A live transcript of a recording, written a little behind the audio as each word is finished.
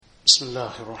بسم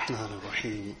الله الرحمن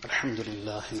الرحيم الحمد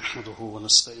لله نحمده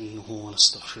ونستعينه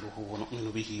ونستغفره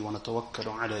ونؤمن به ونتوكل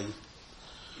عليه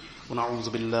ونعوذ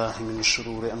بالله من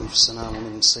شرور أنفسنا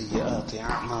ومن سيئات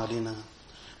أعمالنا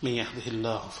من يهده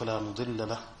الله فلا مضل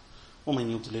له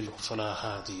ومن يضلله فلا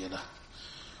هادي له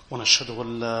ونشهد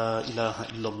أن لا إله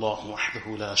إلا الله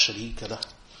وحده لا شريك له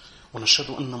ونشهد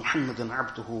أن محمدا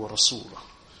عبده ورسوله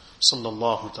صلى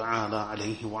الله تعالى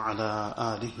عليه وعلى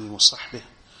آله وصحبه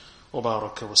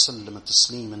وبارك وسلم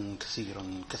تسليما كثيرا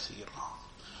كثيرا.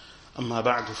 أما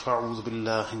بعد فأعوذ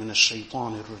بالله من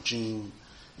الشيطان الرجيم.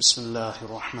 بسم الله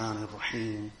الرحمن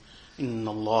الرحيم. إن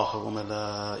الله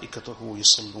وملائكته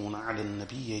يصلون على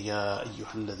النبي يا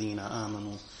أيها الذين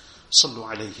آمنوا صلوا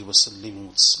عليه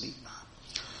وسلموا تسليما.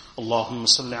 اللهم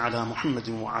صل على محمد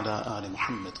وعلى آل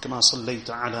محمد كما صليت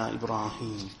على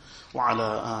إبراهيم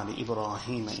وعلى آل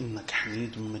إبراهيم إنك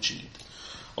حميد مجيد.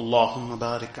 اللهم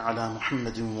بارك على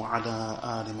محمد وعلى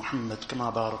آل محمد كما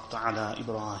باركت على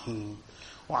إبراهيم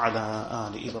وعلى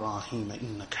آل إبراهيم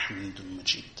إنك حميد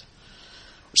مجيد.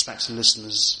 Respected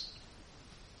listeners,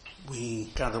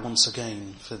 we gather once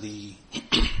again for the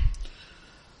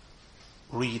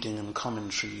reading and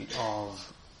commentary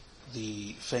of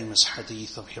the famous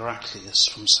hadith of Heraclius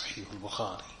from Sahih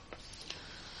al-Bukhari.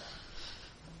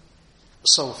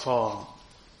 So far,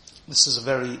 this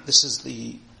is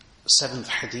the seventh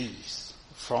hadith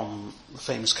from the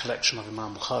famous collection of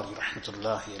Imam Bukhari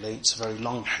rahmatullahi alayhi. It's a very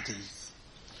long hadith,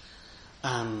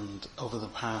 and over the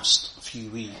past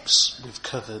few weeks we've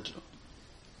covered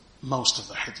most of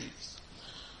the hadith.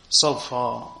 So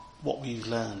far what we've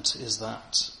learned is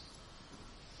that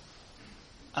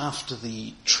after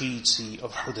the Treaty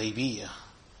of Hudaybiyah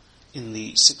in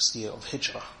the 6th year of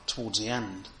Hijrah, towards the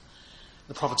end,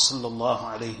 the Prophet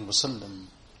sallallahu alaihi wasallam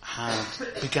had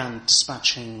began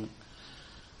dispatching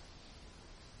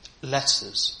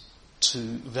letters to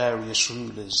various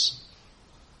rulers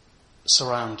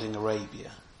surrounding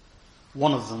Arabia.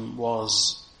 One of them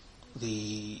was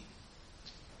the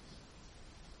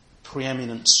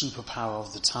preeminent superpower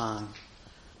of the time,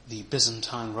 the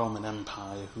Byzantine Roman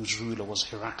Empire, whose ruler was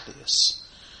Heraclius.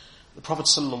 The Prophet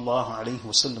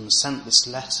ﷺ sent this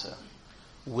letter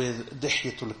with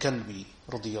Dihyatul Kalbi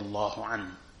radiyallahu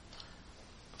an,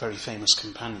 a very famous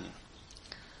companion.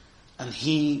 And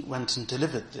he went and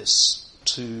delivered this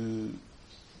to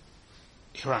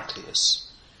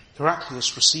Heraclius.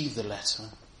 Heraclius received the letter,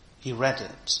 he read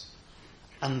it,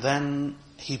 and then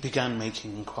he began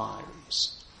making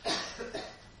inquiries.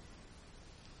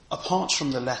 Apart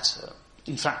from the letter,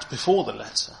 in fact before the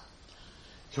letter,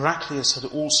 Heraclius had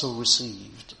also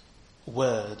received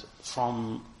word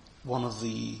from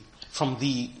the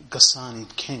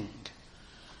Ghassanid king,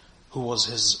 who was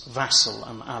his vassal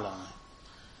and ally,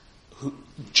 who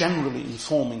generally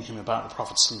informing him about the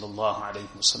Prophet sallallahu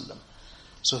alaihi wasallam.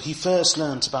 So he first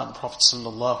learnt about the Prophet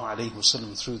sallallahu alaihi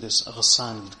wasallam through this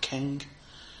Ghassanid king.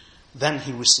 Then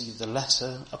he received the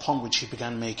letter, upon which he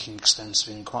began making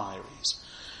extensive inquiries.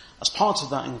 As part of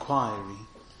that inquiry,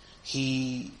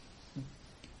 he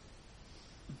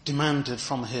demanded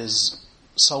from his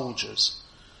soldiers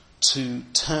to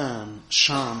turn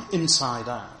Sham inside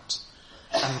out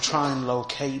and try and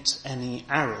locate any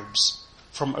Arabs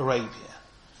from Arabia.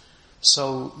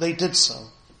 So they did so,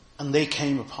 and they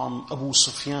came upon Abu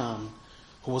Sufyan,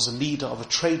 who was a leader of a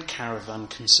trade caravan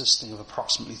consisting of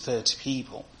approximately 30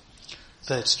 people,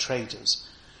 30 traders.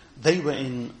 They were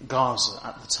in Gaza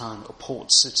at the time, a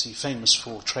port city famous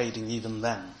for trading even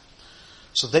then.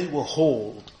 So they were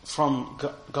hauled from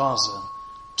Gaza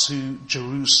to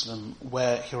Jerusalem,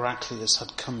 where Heraclius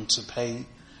had come to pay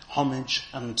homage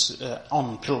and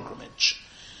on pilgrimage.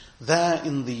 There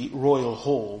in the royal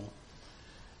hall,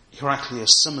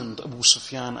 Heraclius summoned Abu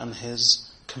Sufyan and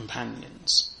his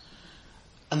companions.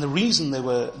 And the reason they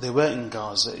were in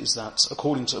Gaza is that,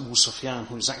 according to Abu Sufyan,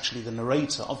 who is actually the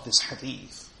narrator of this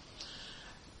hadith,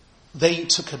 they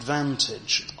took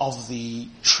advantage of the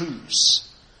truce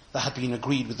that had been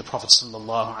agreed with the Prophet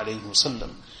sallallahu alaihi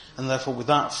wasallam, and therefore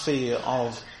without fear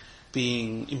of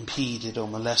being impeded or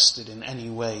molested in any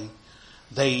way,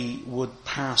 they would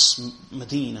pass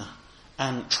Medina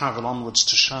and travel onwards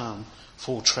to Sham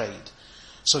for trade.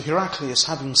 So Heraclius,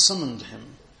 having summoned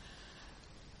him,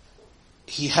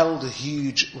 he held a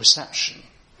huge reception,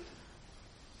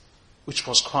 which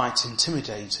was quite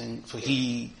intimidating, for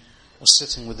he was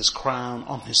sitting with his crown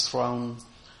on his throne,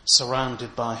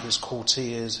 surrounded by his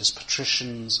courtiers, his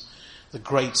patricians, the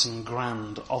great and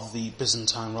grand of the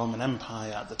Byzantine Roman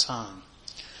Empire at the time.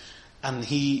 And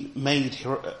he made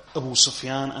Abu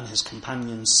Sufyan and his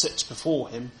companions sit before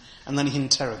him, and then he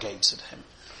interrogated him.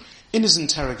 In his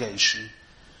interrogation,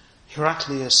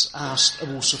 Heraclius asked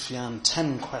Abu Sufyan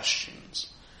 10 questions.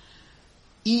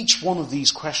 Each one of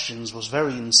these questions was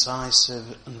very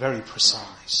incisive and very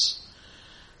precise.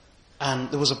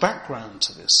 And there was a background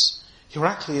to this.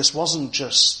 Heraclius wasn't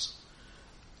just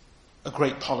a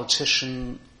great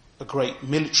politician, a great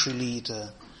military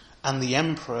leader, and the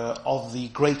emperor of the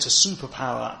greatest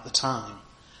superpower at the time,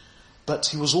 but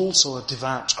he was also a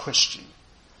devout Christian.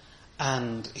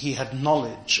 And he had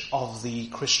knowledge of the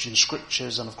Christian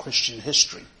scriptures and of Christian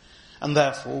history. And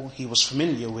therefore, he was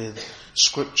familiar with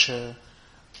scripture,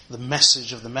 the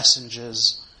message of the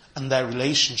messengers, and their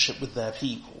relationship with their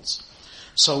peoples.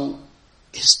 So,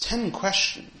 his 10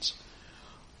 questions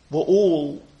were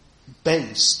all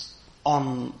based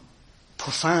on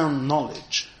profound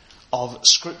knowledge of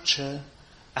scripture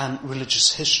and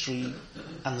religious history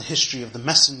and the history of the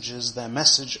messengers, their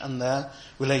message and their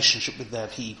relationship with their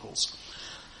peoples.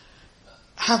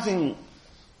 Having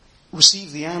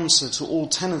received the answer to all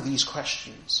 10 of these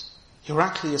questions,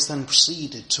 Heraclius then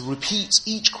proceeded to repeat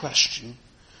each question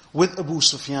with Abu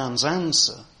Sufyan's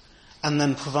answer and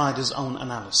then provide his own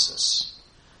analysis.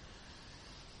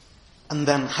 And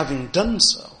then having done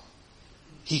so,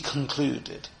 he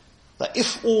concluded that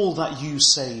if all that you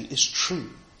say is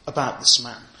true about this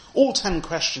man, all 10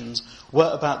 questions were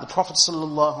about the Prophet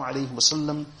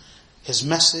ﷺ, his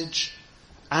message,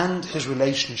 and his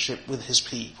relationship with his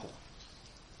people.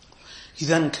 He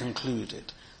then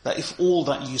concluded that if all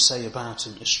that you say about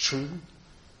him is true,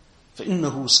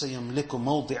 فَإِنَّهُ سَيَمْلِكُ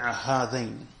مَوْضِعَ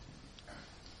هَذَيْنِ,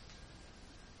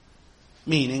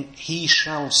 meaning he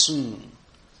shall soon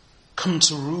come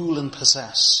to rule and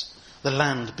possess the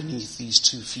land beneath these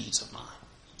 2 feet of mine.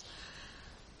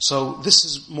 So this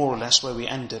is more or less where we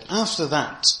ended. After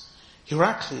that,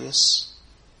 Heraclius,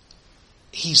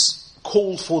 he's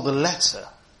called for the letter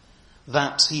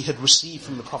that he had received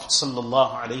from the Prophet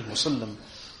ﷺ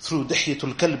through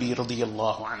Dihyatul Kalbi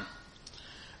radiyallahu anhu.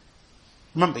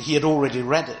 Remember, he had already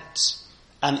read it,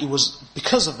 and it was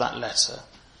because of that letter,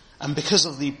 and because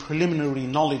of the preliminary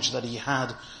knowledge that he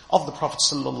had of the Prophet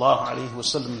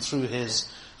ﷺ through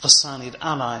his Ghassanid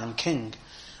ally and king,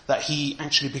 that he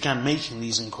actually began making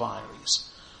these inquiries.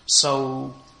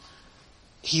 So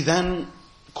he then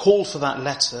called for that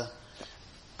letter,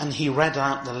 and he read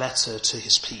out the letter to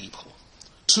his people,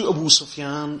 to Abu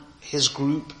Sufyan, his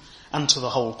group, and to the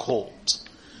whole court.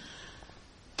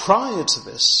 Prior to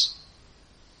this,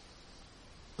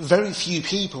 very few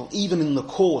people, even in the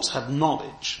court, had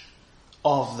knowledge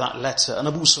of that letter, and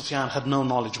Abu Sufyan had no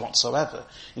knowledge whatsoever.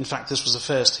 In fact, this was the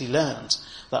first he learned,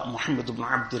 that Muhammad ibn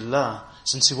Abdullah,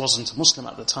 since he wasn't a Muslim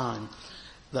at the time,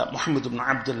 that Muhammad ibn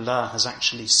Abdullah has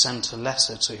actually sent a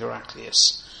letter to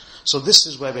Heraclius. So this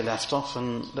is where we left off,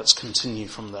 and let's continue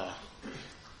from there.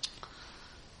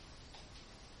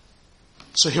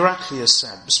 So Heraclius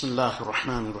said, Bismillahir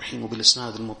Rahmanir Rahim,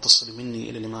 وبالإسناد المتصل مني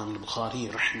إلى الإمام البخاري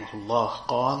رحمه الله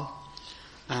قال,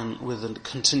 and with a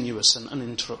continuous and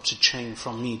uninterrupted chain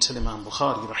from me to Imam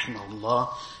Bukhari rahimahullah,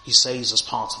 he says as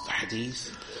part of the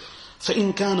hadith,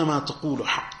 فَإِنْ كَانَ مَا تَقُولُ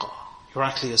حَقًّا,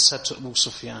 Heraclius said to Abu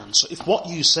Sufyan, so if what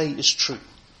you say is true,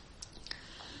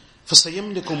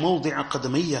 فَسَيَمْلِكُ مَوْضِعَ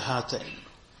قَدَمَيَّ هَاتَيْنِ,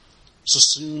 so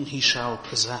soon he shall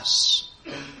possess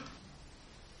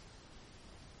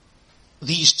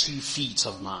these 2 feet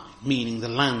of mine, meaning the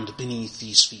land beneath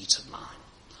these feet of mine.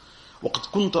 وَقَدْ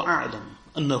كُنْتُ أَعْلَمْ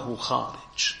أَنَّهُ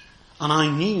خَارِجٌ, and I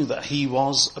knew that he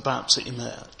was about to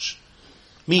emerge.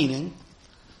 Meaning,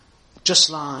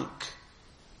 just like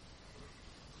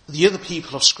the other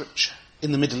people of scripture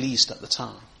in the Middle East at the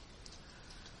time,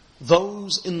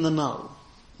 those in the know,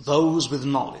 those with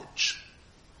knowledge,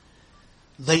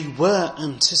 they were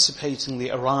anticipating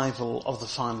the arrival of the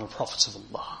final Prophet of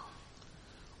Allah.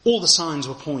 All the signs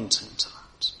were pointing to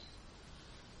that.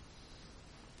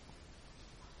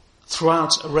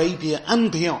 Throughout Arabia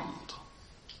and beyond,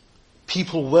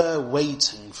 people were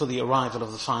waiting for the arrival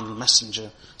of the final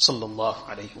messenger, sallallahu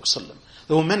alaihi wasallam.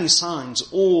 There were many signs,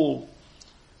 all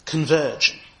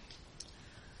converging.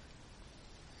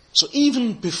 So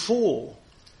even before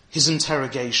his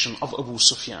interrogation of Abu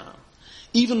Sufyan,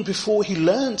 even before he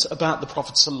learnt about the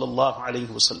Prophet sallallahu alaihi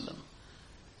wasallam,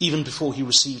 even before he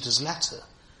received his letter,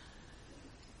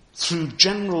 through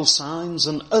general signs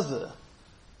and other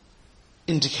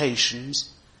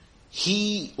indications,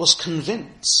 he was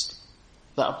convinced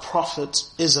that a prophet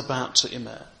is about to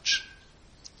emerge.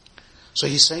 So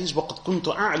he says, وَقَدْ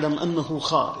كُنْتُ أَعْلَمْ أَنَّهُ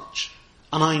خَارِجٌ,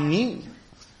 and I knew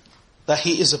that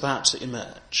he is about to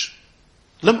emerge.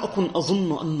 لَمْ أَكُنْ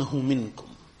أَظُنُّ أَنَّهُ مِنْكُمْ,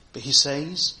 but he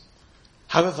says,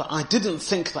 however, I didn't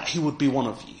think that he would be one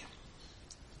of you.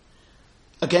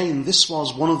 Again, this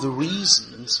was one of the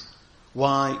reasons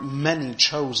why many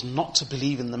chose not to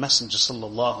believe in the Messenger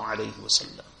sallallahu alaihi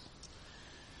wasallam.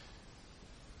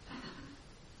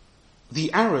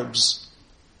 The Arabs,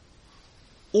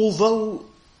 although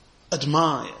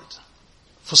admired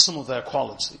for some of their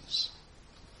qualities,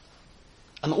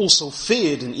 and also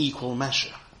feared in equal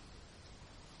measure,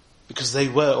 because they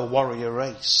were a warrior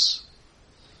race,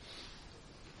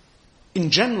 in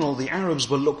general the Arabs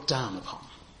were looked down upon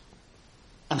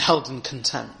and held in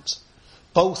contempt,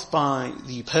 both by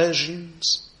the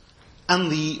Persians and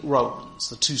the Romans,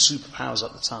 the two superpowers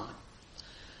at the time.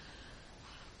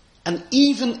 And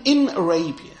even in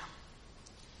Arabia,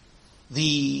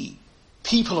 the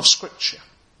people of scripture,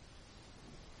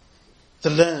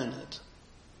 the learned,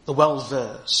 the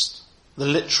well-versed, the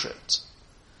literate,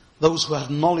 those who have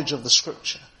knowledge of the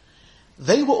scripture,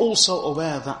 they were also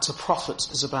aware that a prophet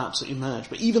is about to emerge.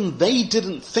 But even they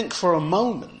didn't think for a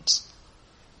moment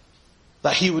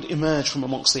that he would emerge from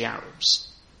amongst the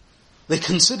Arabs. They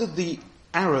considered the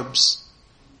Arabs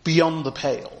beyond the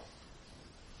pale,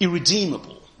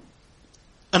 irredeemable,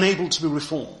 unable to be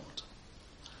reformed.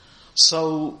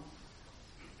 So,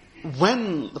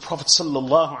 when the Prophet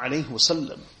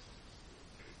ﷺ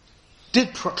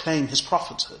did proclaim his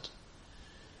prophethood,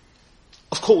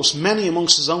 of course, many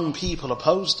amongst his own people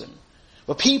opposed him,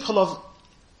 but people of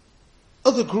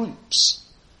other groups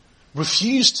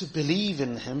refused to believe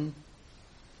in him.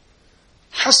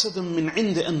 حَسَدًا مِّنْ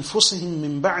عِنْدِ أَنفُسِهِمْ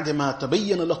مِّن بَعْدِ مَا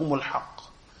تَبَيَّنَ لَهُمُ الْحَقِّ.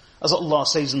 As Allah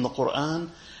says in the Quran,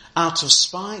 out of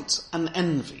spite and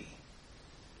envy,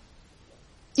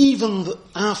 even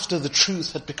after the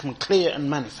truth had become clear and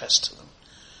manifest to them.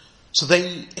 So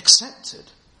they accepted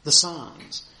the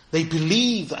signs. They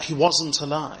believed that he wasn't a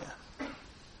liar.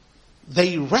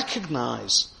 They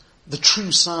recognized the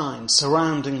true signs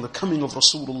surrounding the coming of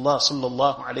Rasulullah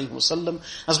sallallahu alaihi wasallam,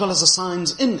 as well as the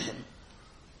signs in him.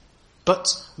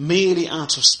 But merely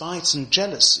out of spite and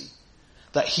jealousy,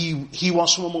 that he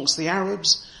was from amongst the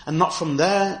Arabs and not from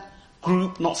their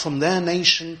group, not from their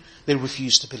nation, they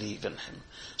refused to believe in him.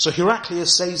 So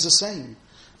Heraclius says the same,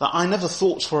 that I never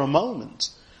thought for a moment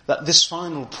that this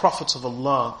final prophet of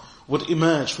Allah would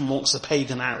emerge from amongst the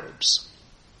pagan Arabs.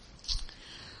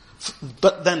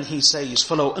 But then he says,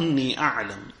 فَلَوْ أَنِّي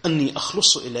أَعْلَمْ أَنِّي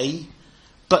أَخْلُصُ إِلَيْهِ.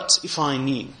 But if I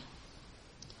knew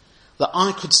that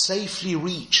I could safely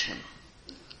reach him,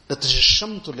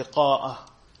 لَتَجَشَّمْتُ لِقَاءَهُ,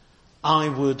 I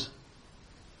would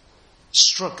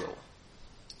struggle.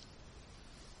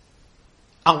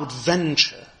 I would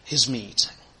venture his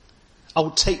meeting. I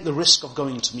would take the risk of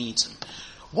going to meet him.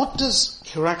 What does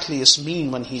Heraclius mean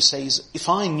when he says, if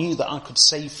I knew that I could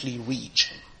safely reach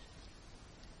him?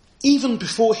 Even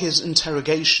before his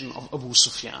interrogation of Abu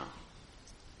Sufyan,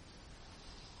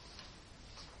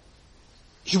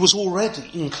 he was already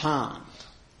inclined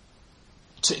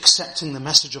to accepting the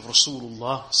message of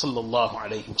Rasulullah sallallahu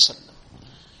alaihi wasallam.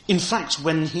 In fact,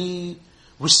 when he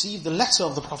received the letter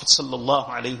of the Prophet sallallahu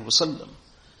alaihi wasallam,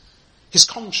 his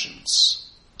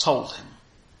conscience told him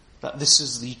that this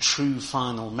is the true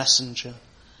final messenger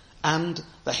and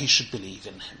that he should believe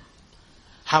in him.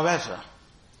 However,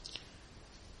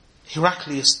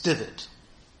 Heraclius did it.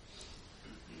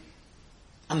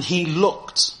 And he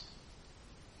looked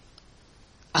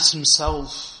at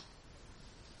himself,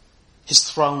 his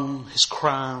throne, his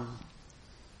crown,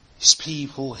 his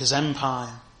people, his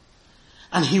empire,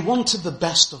 and he wanted the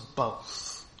best of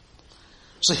both.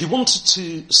 So he wanted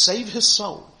to save his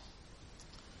soul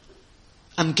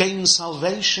and gain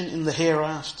salvation in the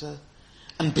hereafter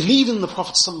and believe in the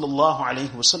Prophet sallallahu alaihi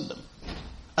wasallam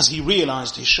as he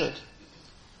realized he should.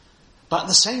 But at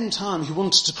the same time, he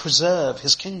wanted to preserve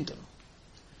his kingdom,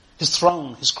 his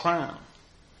throne, his crown.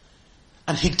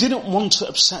 And he didn't want to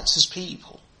upset his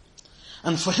people.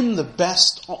 And for him, the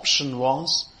best option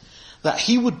was that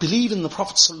he would believe in the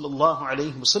Prophet sallallahu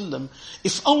alaihi wasallam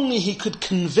if only he could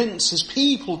convince his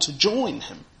people to join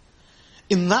him.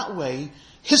 In that way,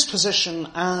 his position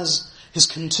as his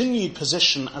continued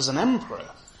position as an emperor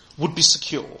would be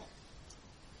secure.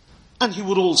 And he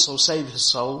would also save his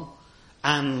soul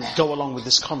and go along with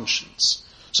his conscience.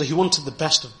 So he wanted the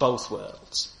best of both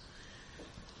worlds.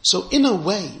 So in a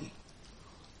way,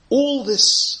 all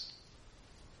this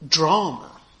drama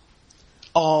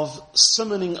of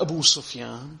summoning Abu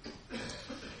Sufyan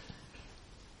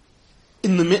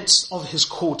in the midst of his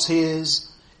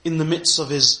courtiers, in the midst of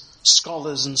his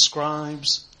scholars and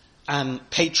scribes and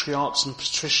patriarchs and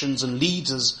patricians and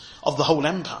leaders of the whole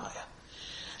empire,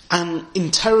 and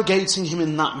interrogating him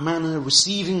in that manner,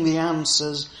 receiving the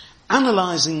answers,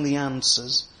 analysing the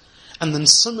answers, and then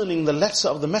summoning the letter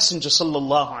of the Messenger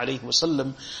sallallahu alaihi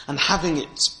wasallam and having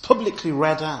it publicly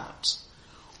read out.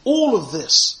 All of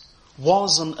this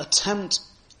was an attempt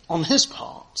on his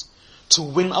part to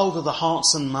win over the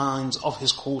hearts and minds of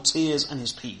his courtiers and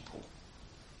his people,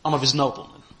 and of his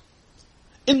noblemen,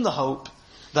 in the hope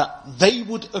that they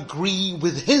would agree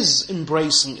with his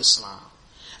embracing Islam,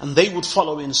 and they would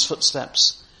follow in his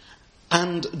footsteps,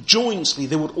 and jointly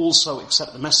they would also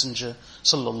accept the Messenger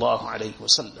sallallahu alaihi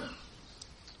wasallam.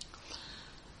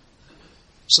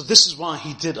 So this is why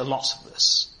he did a lot of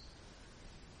this.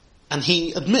 And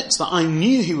he admits that I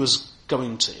knew he was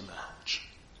going to emerge,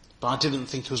 but I didn't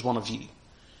think he was one of you.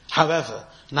 However,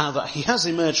 now that he has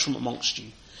emerged from amongst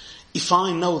you, if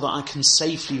I know that I can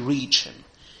safely reach him,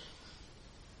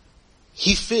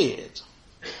 he feared,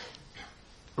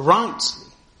 rightly,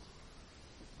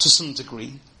 to some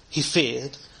degree, he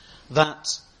feared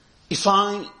that if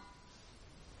I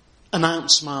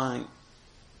announce my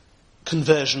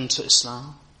conversion to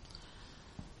Islam,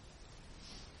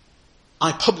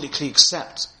 I publicly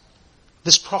accept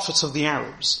this prophet of the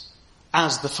Arabs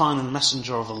as the final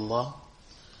messenger of Allah,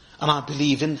 and I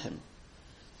believe in him,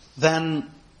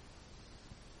 then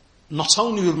not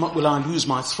only will I lose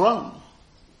my throne,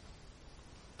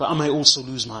 but I may also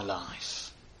lose my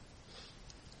life.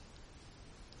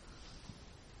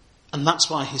 And that's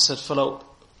why he said, "Fellow,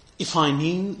 if I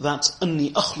knew that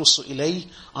أني أخلص إليه,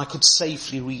 I could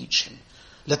safely reach him.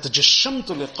 لتجشمت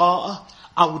لقاءه,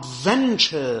 I would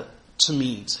venture to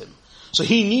meet him." So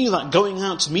he knew that going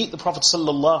out to meet the Prophet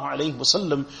sallallahu alaihi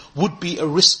wasallam would be a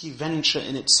risky venture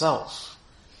in itself.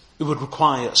 It would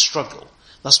require a struggle.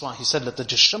 That's why he said,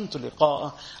 لتجشمت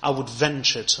لقاءه, I would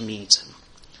venture to meet him.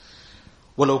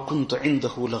 وَلَوْ كُنْتَ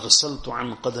عِنْدَهُ لَغَسَلْتُ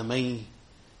عَنْ قَدَمَيْهِ.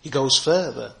 He goes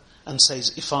further and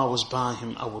says, if I was by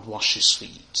him, I would wash his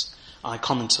feet. I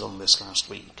commented on this last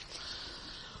week.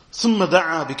 ثم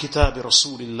دعا بكتاب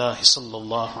رسول الله صلى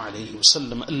الله عليه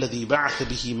وسلم الذي بعث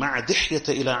به مع دحية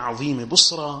إلى عظيم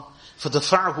بصرى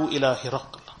فدفعه إلى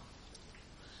هرقل.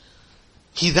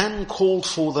 He then called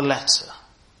for the letter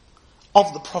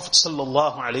of the Prophet صلى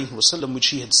الله عليه وسلم which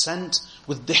he had sent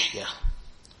with Dihya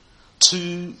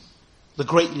to the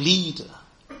great leader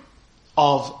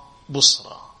of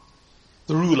Busra,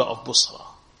 the ruler of Busra.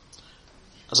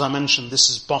 As I mentioned, this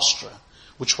is Bosra,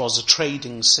 which was a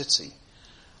trading city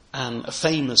and a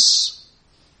famous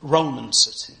Roman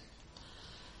city,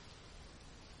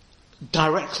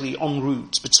 directly en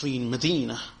route between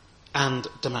Medina and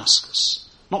Damascus,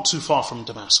 not too far from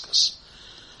Damascus.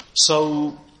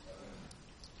 So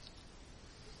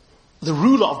the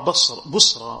ruler of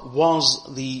Busra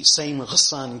was the same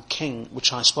Ghassani king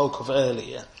which I spoke of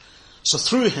earlier. So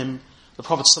through him, the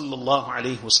Prophet sallallahu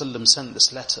alaihi wasallam sent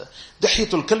this letter.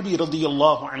 Dihyatul Kalbi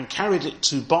radiyallahu anhu carried it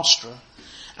to Bosra,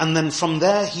 and then from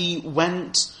there he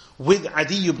went with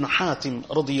Adi ibn Hatim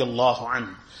radiyallahu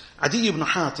anhu. Adi ibn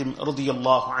Hatim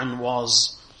radiyallahu anhu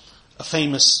was a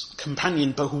famous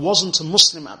companion, but who wasn't a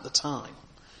Muslim at the time.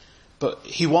 But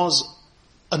he was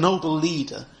a noble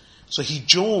leader, so he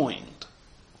joined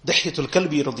Dihyatul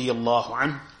Kalbi radiyallahu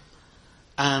anhu,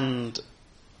 and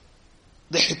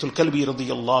Dihyatul Kalbi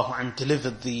radiyallahu anhu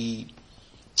delivered the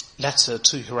letter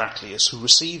to Heraclius, who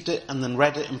received it and then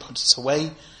read it and put it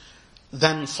away.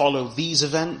 Then followed these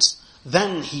events.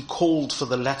 Then he called for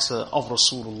the letter of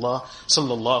Rasulullah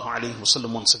sallallahu alaihi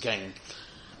wasallam once again,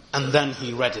 and then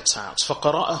he read it out.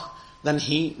 فَقَرَأَهُ, then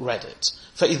he read it.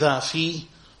 فَإِذَا فِيهِ,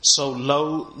 so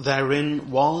lo,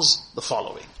 therein was the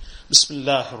following.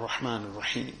 Bismillahir Rahmanir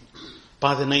Rahim.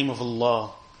 By the name of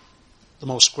Allah, the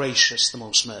most gracious, the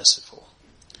most merciful.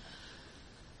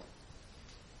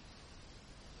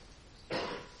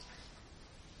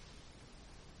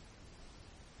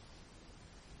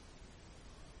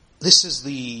 This is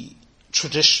the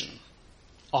tradition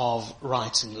of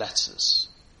writing letters.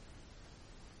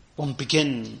 One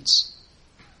begins,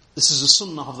 this is the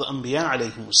sunnah of the Anbiya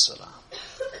alayhimus salam.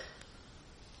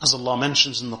 As Allah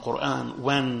mentions in the Quran,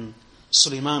 when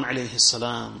Sulaiman alayhi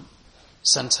salam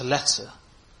sent a letter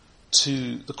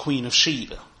to the Queen of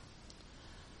Sheba,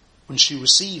 when she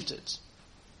received it,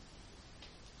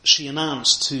 she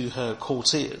announced to her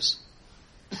courtiers,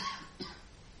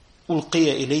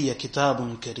 ألقي إلي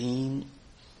كتاب كريم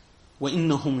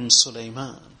وإنه من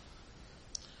سليمان,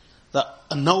 that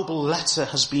a noble letter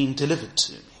has been delivered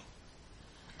to me,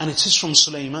 and it is from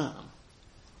Sulaiman.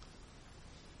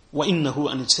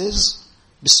 وإنه, and it is,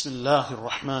 بسم الله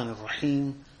الرحمن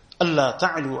الرحيم ألا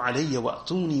تعلوا علي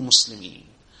وأتوني مسلمين.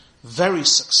 Very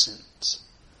succinct,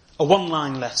 a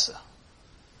one-line letter.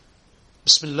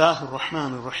 بسم الله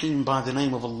الرحمن الرحيم, by the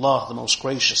name of Allah, the most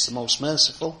gracious, the most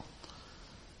merciful.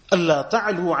 ألا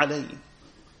تعلوا علي,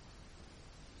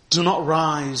 do not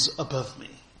rise above me.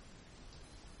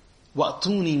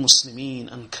 وأتوني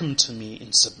مسلمين, and come to me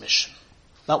in submission.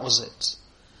 That was it.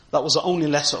 That was the only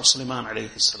letter of Sulaiman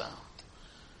alayhi salam.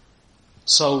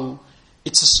 So,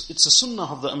 it's a sunnah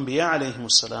of the Anbiya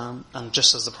alayhi salam, and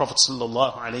just as the Prophet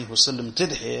sallallahu alayhi wasallam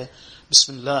did here,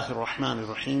 Bismillahir Rahmanir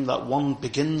Rahim, that one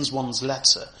begins one's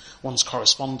letter, one's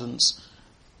correspondence,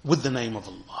 with the name of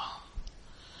Allah.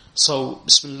 So,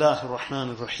 Bismillahir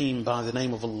Rahmanir Rahim, by the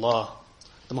name of Allah,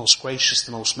 the most gracious,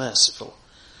 the most merciful.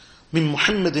 Min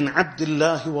Muhammadin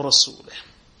Abdillahi wa Rasulih.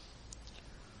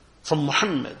 From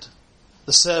Muhammad,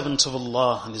 the servant of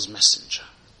Allah and His Messenger.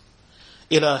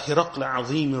 Ila Hiraqla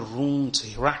Azim al-Rum, to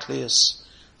Heraclius,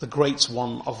 the great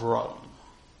one of Rome.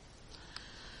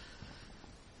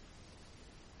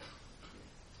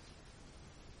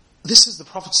 This is the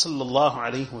Prophet sallallahu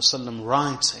alaihi wasallam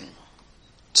writing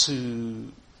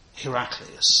to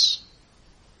Heraclius,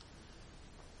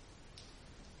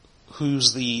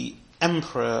 who's the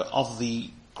emperor of the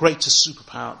greatest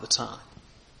superpower at the time,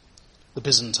 the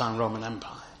Byzantine Roman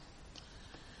Empire.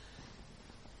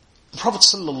 The Prophet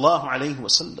sallallahu alaihi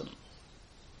wasallam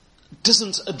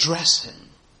doesn't address him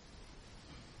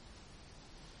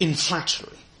in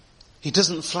flattery. He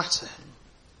doesn't flatter him.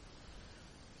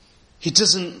 He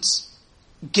doesn't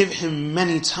give him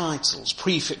many titles,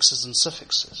 prefixes and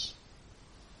suffixes.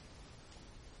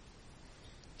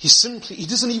 He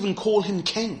doesn't even call him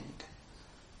king.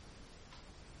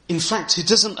 In fact, he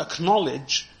doesn't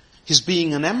acknowledge his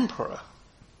being an emperor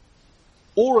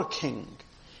or a king.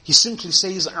 He simply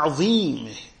says Azim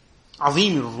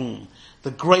al-Rum, the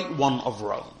great one of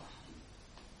Rome.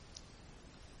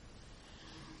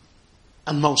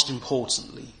 And most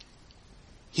importantly,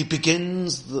 he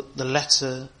begins the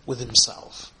letter with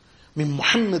himself. Min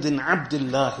Muhammadin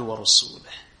Abdillahi wa Rasulih.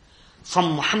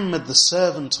 From Muhammad, the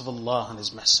servant of Allah and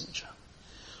His Messenger.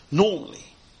 Normally,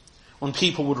 when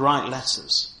people would write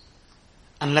letters,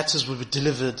 and letters would be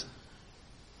delivered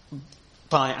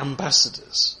by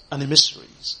ambassadors and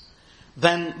emissaries,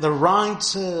 then the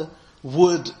writer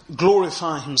would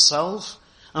glorify himself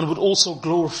and would also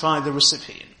glorify the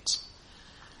recipient.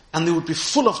 And they would be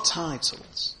full of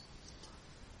titles.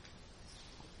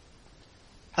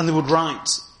 And they would write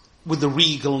with the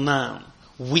regal noun,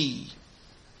 we.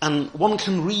 And one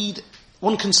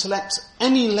can select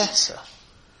any letter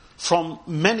from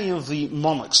many of the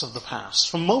monarchs of the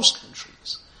past, from most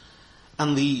countries.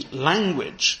 And the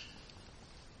language,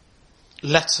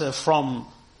 letter from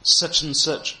such and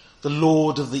such, the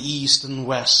Lord of the East and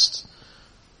West,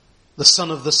 the Son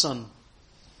of the Sun.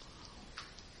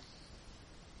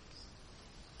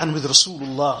 And with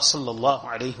Rasulullah sallallahu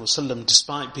alayhi wasallam,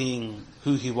 despite being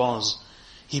who he was,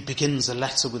 he begins a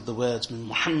letter with the words, Min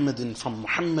Muhammadin, from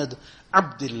Muhammad,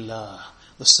 Abdillah,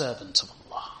 the servant of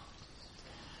Allah.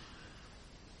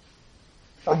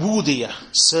 Ubudiyah,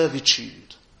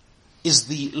 servitude, is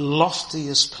the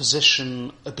loftiest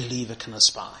position a believer can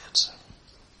aspire to.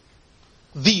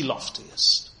 The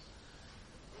loftiest.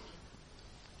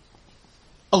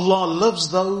 Allah loves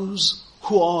those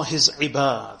who are His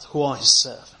ibad, who are His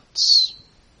servants.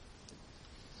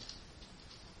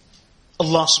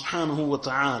 Allah subhanahu wa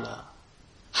ta'ala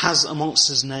has amongst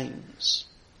His names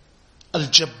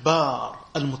Al-Jabbar,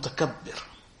 Al-Mutakabbir,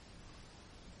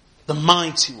 the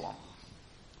mighty one,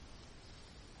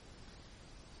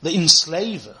 the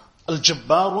enslaver.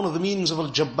 Al-Jabbar, one of the meanings of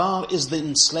Al-Jabbar is the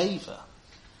enslaver.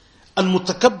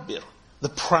 Al-Mutakabbir, the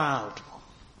proud one.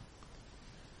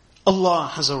 Allah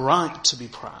has a right to be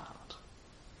proud.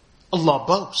 Allah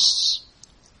boasts.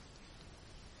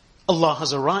 Allah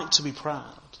has a right to be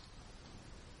proud.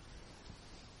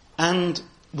 And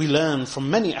we learn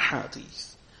from many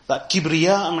ahadith that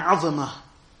kibriya and azamah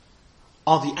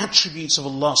are the attributes of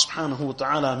Allah subhanahu wa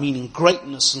ta'ala, meaning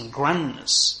greatness and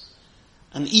grandness,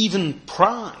 and even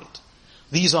pride.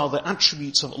 These are the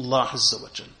attributes of Allah Azza wa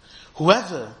Jal.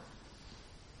 Whoever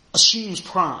assumes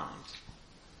pride,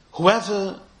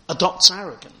 whoever adopts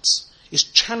arrogance, is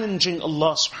challenging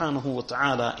Allah subhanahu wa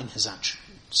ta'ala in His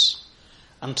attributes.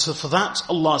 And for that,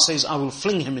 Allah says, I will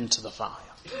fling him into the fire.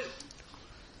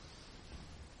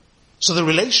 So the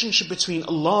relationship between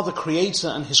Allah the Creator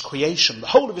and His creation, the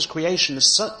whole of His creation,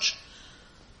 is such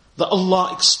that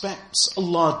Allah expects,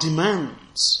 Allah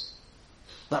demands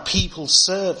that people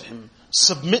serve Him,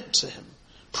 submit to Him,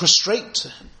 prostrate to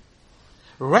Him,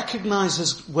 recognize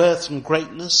His worth and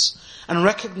greatness, and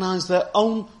recognize their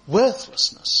own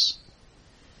worthlessness.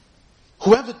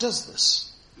 Whoever does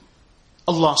this,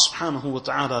 Allah subhanahu wa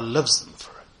ta'ala loves them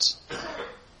for it.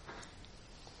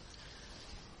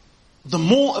 The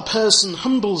more a person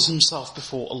humbles himself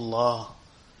before Allah,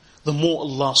 the more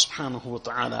Allah subhanahu wa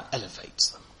ta'ala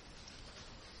elevates them.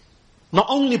 Not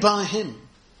only by Him,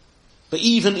 but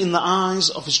even in the eyes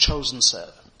of His chosen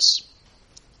servants.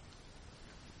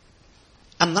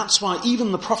 And that's why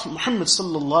even the Prophet Muhammad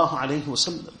sallallahu alayhi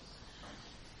wasallam,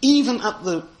 even at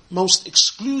the most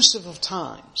exclusive of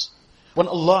times, when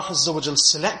Allah Azza wa Jal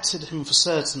selected him for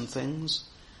certain things,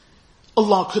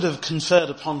 Allah could have conferred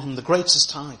upon him the greatest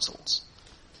titles.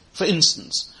 For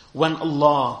instance, when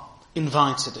Allah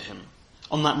invited him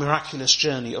on that miraculous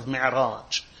journey of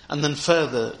Mi'raj, and then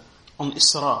further on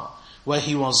Isra, where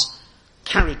he was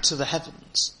carried to the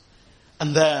heavens,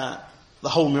 and there the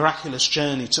whole miraculous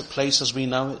journey took place as we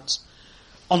know it.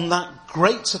 On that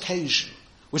great occasion,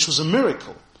 which was a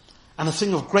miracle, and a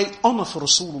thing of great honour for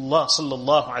Rasulullah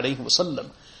sallallahu alayhi wasallam,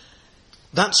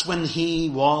 that's when he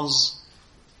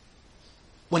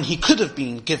could have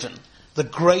been given the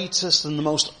greatest and the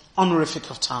most honorific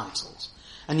of titles.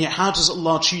 And yet how does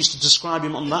Allah choose to describe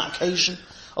him on that occasion?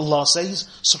 Allah says,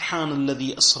 سبحان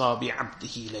الذي أسرى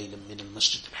بعبده ليلا من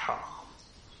المسجد الحرام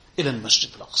إلى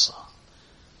المسجد الأقصى.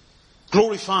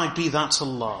 Glorified be that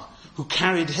Allah who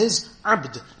carried his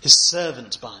abd, his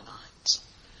servant by night.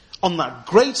 On that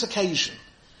great occasion,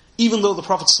 even though the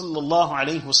Prophet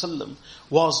ﷺ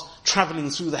was travelling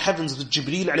through the heavens with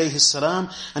Jibreel alayhi salam,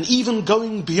 and even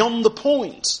going beyond the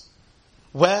point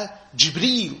where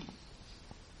Jibreel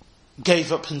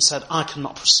gave up and said, I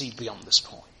cannot proceed beyond this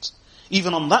point.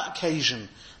 Even on that occasion,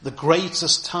 the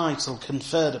greatest title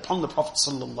conferred upon the Prophet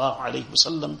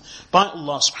ﷺ by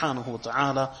Allah subhanahu wa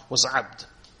ta'ala was Abd.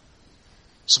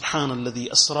 Subhanalladhi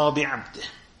asra bi'abdih.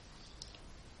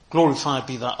 Glorified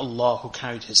be that Allah who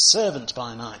carried his servant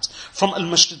by night from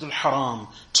Al-Masjid al-Haram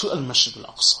to Al-Masjid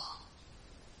al-Aqsa,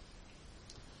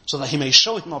 so that he may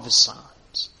show him of his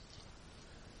signs.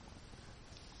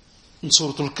 In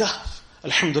Surah Al-Kahf,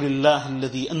 Alhamdulillah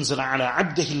alladhi anzala ala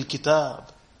abdihi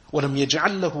al-kitab wa lam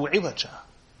yaj'al lahu 'iwaja.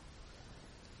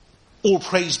 All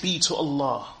praise be to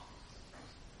Allah,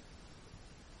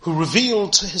 who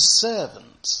revealed to his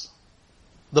servant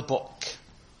the book.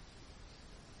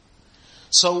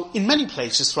 So, in many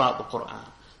places throughout the Qur'an,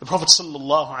 the Prophet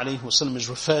ﷺ is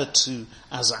referred to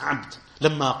as Abd.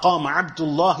 لَمَّا قَامَ عَبْدُ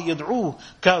اللَّهِ يَدْعُوهُ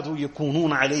كَادُوا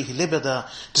يَكُونُونَ عَلَيْهِ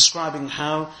لِبَدًا, describing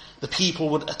how the people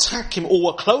would attack him, or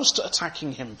were close to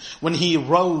attacking him, when he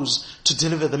arose to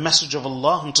deliver the message of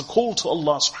Allah and to call to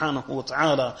Allah subhanahu wa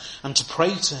ta'ala and to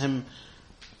pray to him.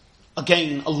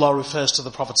 Again, Allah refers to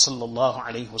the Prophet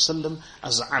ﷺ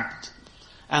as Abd.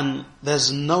 And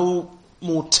there's no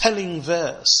more telling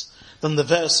verse than the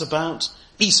verse about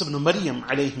Isa ibn Maryam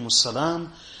alayhi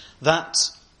salam, that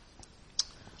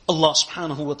Allah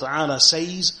subhanahu wa ta'ala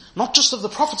says, not just of the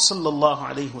Prophet sallallahu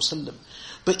alayhi wasallam,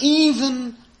 but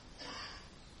even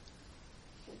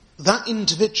that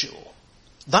individual,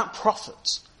 that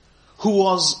prophet, who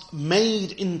was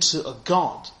made into a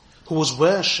god, who was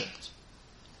worshipped,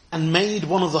 and made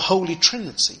one of the Holy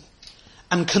Trinity,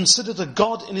 and considered a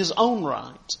god in his own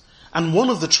right, and one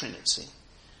of the Trinity.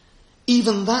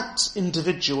 Even that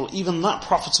individual, even that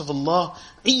prophet of Allah,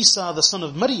 Isa the son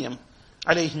of Maryam,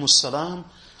 alayhi salam,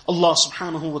 Allah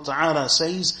subhanahu wa ta'ala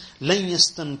says, لَن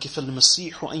يَسْتَنْكِفَ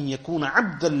الْمَسِيحُ أَن يَكُونَ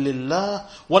عَبْدًا لِلَّهِ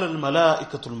وَلَا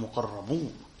الْمَلَائِكَةُ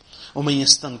الْمُقَرَّبُونَ وَمَن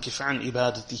يَسْتَنْكِفْ عَنْ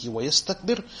عِبَادَتِهِ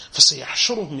وَيَسْتَكْبِرْ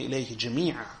فَسَيَحْشُرُهُمْ إِلَيْهِ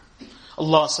جَمِيعًا.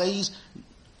 Allah says,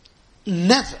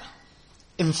 never,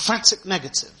 emphatic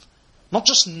negative, not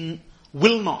just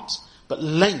will not, but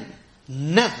لَن,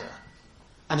 never,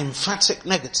 an emphatic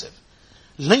negative.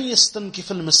 لَن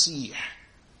يَسْتَنْكِفَ الْمَسِيحُ,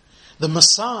 the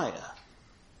Messiah.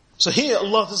 So here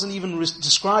Allah doesn't even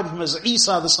describe him as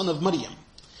Isa the son of Maryam.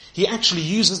 He actually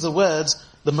uses the words,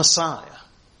 the Messiah.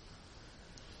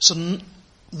 So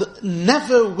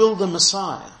never will the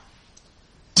Messiah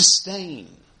disdain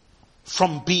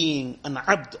from being an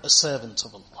abd, a servant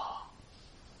of Allah.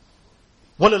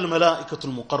 وَلَا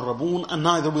الْمَلَائِكَةُ الْمُقَرَّبُونَ, and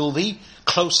neither will the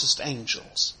closest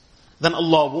angels. Then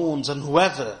Allah warns, and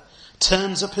whoever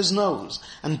turns up his nose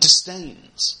and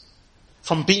disdains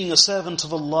from being a servant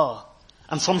of Allah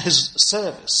and from his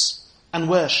service and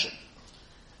worship,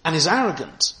 and is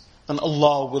arrogant, then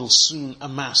Allah will soon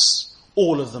amass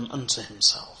all of them unto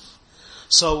himself.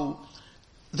 So,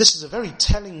 this is a very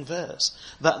telling verse,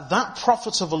 that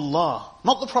prophet of Allah,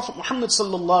 not the Prophet Muhammad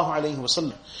sallallahu alayhi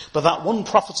wasallam, but that one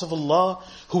prophet of Allah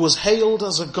who was hailed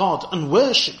as a god and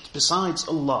worshipped besides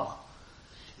Allah,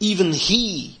 even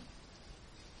he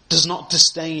does not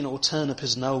disdain or turn up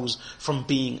his nose from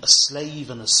being a slave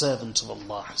and a servant of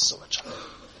Allah Azza wa Jalla.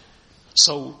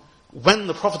 So, when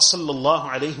the Prophet sallallahu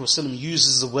alayhi wasallam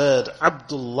uses the word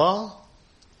Abdullah,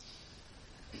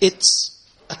 it's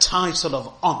a title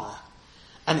of honor,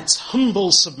 and it's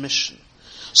humble submission.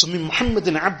 So, min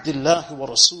Muhammadin Abdillahi wa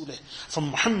Rasulih,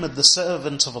 from Muhammad the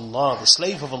servant of Allah, the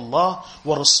slave of Allah,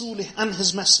 wa Rasulih, and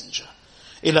his messenger,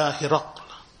 ila Hiraql,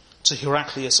 to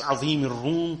Heraclius Azim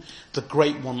al-Rum, the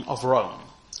great one of Rome.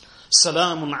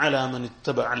 Salamun ala man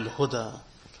ittaba al-huda.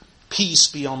 Peace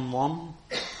be on one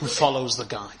who follows the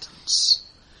guidance.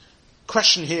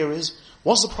 Question here is,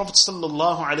 was the Prophet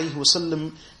sallallahu alaihi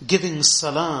wasallam giving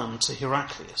salam to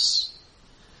Heraclius?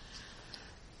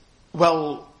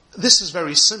 Well, this is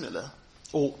very similar,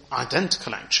 or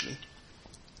identical actually,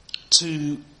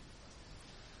 to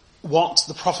what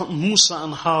the Prophet Musa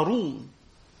and Harun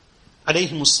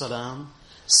alayhimus salam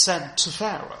said to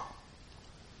Pharaoh.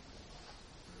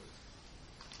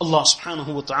 Allah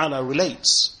subhanahu wa ta'ala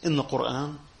relates in the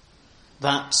Quran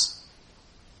that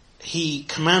He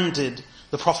commanded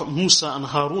the Prophet Musa and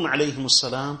Harun alayhimus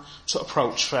salam to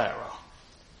approach Pharaoh.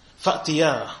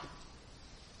 فَأْتِيَاهُ.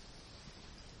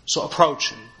 So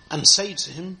approach him and say to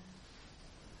him,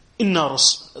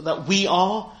 that we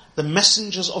are the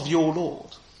messengers of your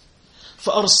Lord.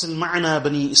 فَأَرْسِلْ مَعَنَا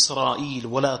بَنِي إِسْرَائِيلَ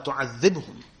وَلَا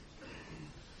تُعَذِّبْهُمْ.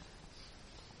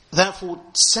 Therefore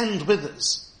send with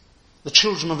us the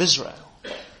children of Israel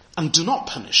and do not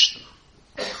punish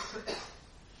them.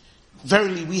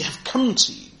 Verily we have come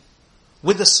to you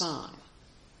with a sign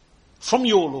from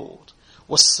your Lord.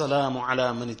 وَالسَّلَامُ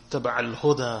عَلَى مَنِ اتَّبَعَ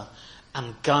الْهُدَى.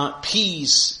 And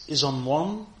peace is on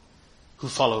one who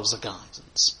follows the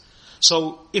guidance.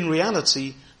 So, in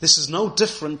reality, this is no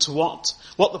different to what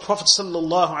the Prophet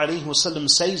sallallahu alaihi wasallam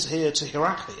says here to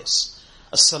Heraclius.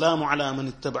 As-salamu ala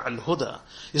man ittaba' al-huda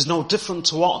is no different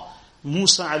to what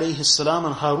Musa alayhi salam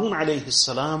and Harun alayhi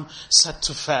salam said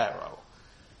to Pharaoh.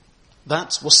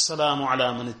 That was salamu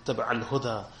ala man ittaba'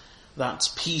 al-huda. That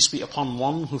peace be upon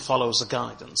one who follows the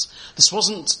guidance. This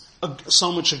wasn't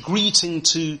so much a greeting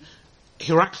to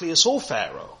Heraclius or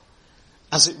Pharaoh,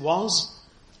 as it was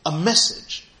a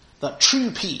message that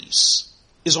true peace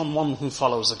is on one who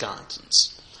follows the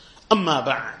guidance. Amma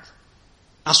ba'd.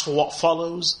 As for what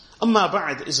follows, amma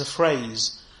ba'd is a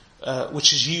phrase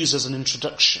which is used as an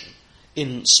introduction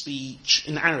in speech,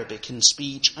 in Arabic, in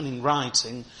speech and in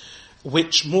writing,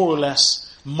 which more or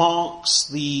less marks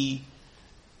the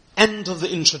end of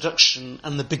the introduction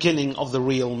and the beginning of the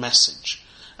real message.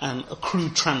 And a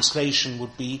crude translation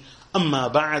would be, Amma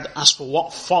ba'd, as for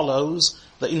what follows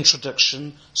the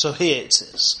introduction, so here it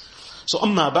is. So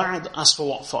Amma ba'd, as for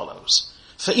what follows.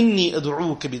 فَإِنِّي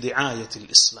أَدْعُوكَ بِدِعَايَةِ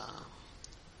الْإِسْلَامِ.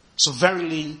 So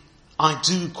verily, I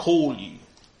do call you.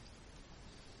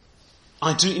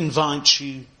 I do invite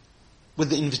you with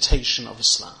the invitation of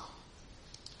Islam.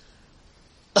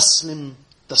 Aslim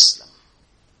taslam.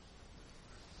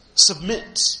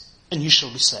 Submit and you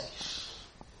shall be safe.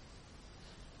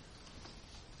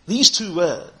 These two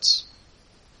words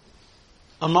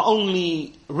are not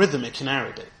only rhythmic in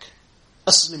Arabic,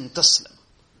 aslim taslim.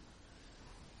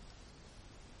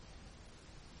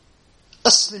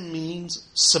 Aslim means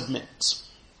submit.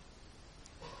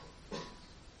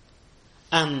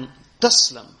 And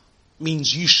taslam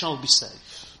means you shall be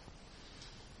safe.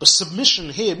 But submission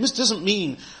here, this doesn't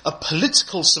mean a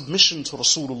political submission to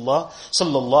Rasulullah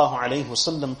sallallahu alayhi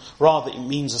wasallam. Rather, it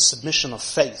means a submission of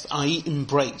faith, i.e.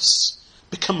 embrace.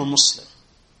 Become a Muslim.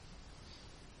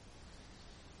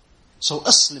 So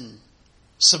aslim,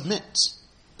 submit.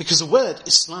 Because the word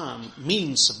Islam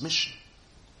means submission.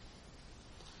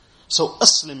 So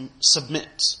aslim,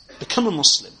 submit. Become a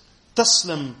Muslim.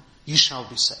 Taslim, you shall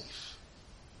be safe.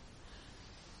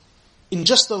 In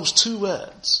just those two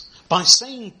words, by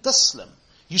saying taslim,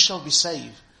 you shall be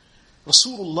saved,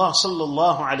 Rasulullah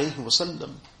sallallahu alayhi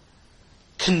wasallam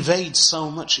conveyed so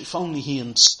much, if only he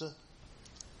understood.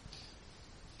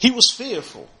 He was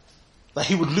fearful that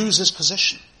he would lose his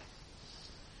position.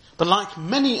 But like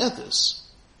many others,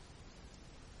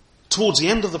 towards the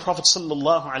end of the Prophet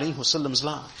sallallahu alaihi wasallam's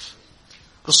life,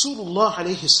 Rasulullah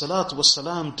alayhi salatu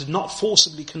wasalam did not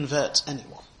forcibly convert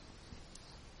anyone.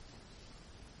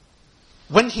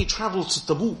 When he travelled to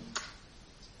Tabuk,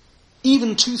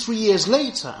 even 2-3 years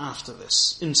later after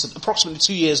this incident, approximately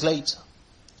 2 years later,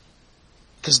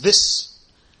 because this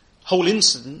whole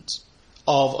incident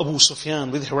of Abu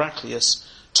Sufyan with Heraclius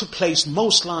took place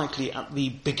most likely at the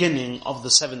beginning of the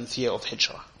 7th year of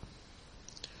Hijrah.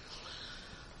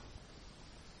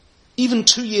 Even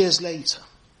 2 years later,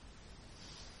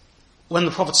 when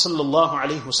the Prophet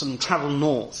ﷺ travelled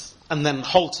north and then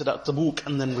halted at Tabuk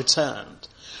and then returned,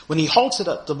 when he halted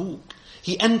at Tabuk,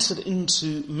 he entered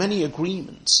into many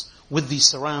agreements with the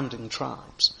surrounding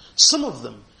tribes. Some of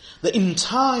them, the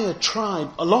entire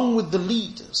tribe, along with the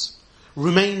leaders,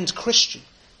 remained Christian.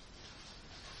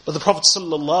 But the Prophet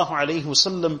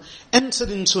ﷺ entered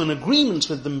into an agreement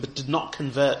with them but did not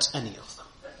convert any of them.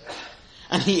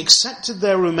 And he accepted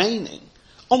their remaining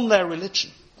on their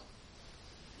religion.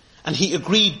 And he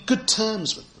agreed good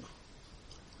terms with them.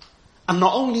 And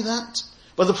not only that,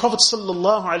 but the Prophet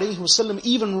ﷺ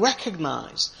even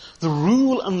recognized the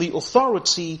rule and the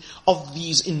authority of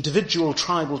these individual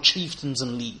tribal chieftains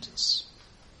and leaders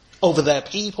over their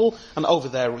people and over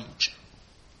their region.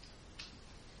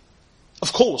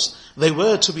 Of course, they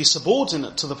were to be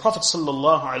subordinate to the Prophet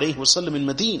ﷺ in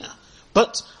Medina,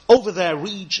 but over their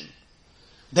region,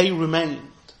 they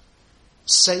remained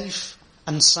safe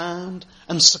and sound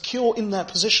and secure in their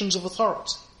positions of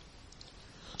authority.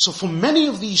 So for many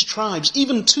of these tribes,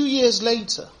 even 2 years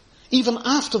later, even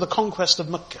after the conquest of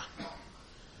Mecca,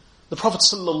 the Prophet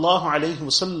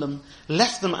ﷺ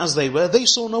left them as they were. They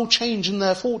saw no change in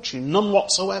their fortune, none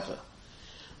whatsoever.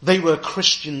 They were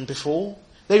Christian before,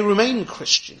 they remained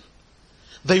Christian.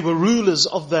 They were rulers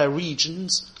of their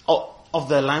regions, of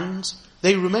their lands.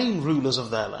 They remained rulers of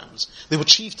their lands. They were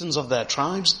chieftains of their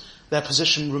tribes. Their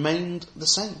position remained the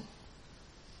same.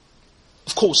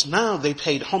 Of course, now they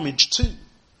paid homage to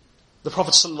the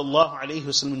Prophet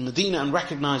ﷺ in Medina and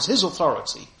recognized his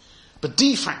authority. But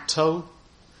de facto,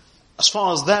 as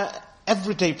far as their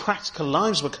everyday practical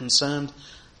lives were concerned,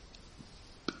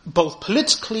 both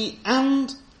politically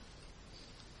and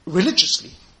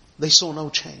religiously, they saw no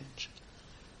change.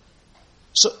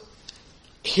 So,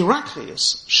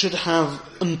 Heraclius should have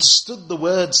understood the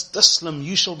words, "Taslam,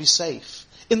 you shall be safe,"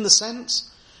 in the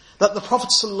sense that the Prophet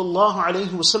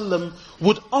ﷺ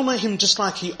would honour him just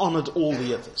like he honoured all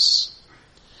the others.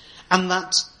 And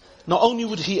that not only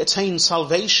would he attain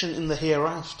salvation in the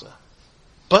hereafter,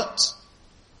 but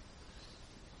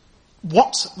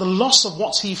the loss of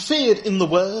what he feared in the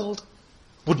world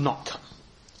would not come,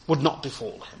 would not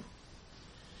befall him.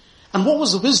 And what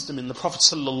was the wisdom in the Prophet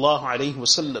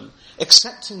ﷺ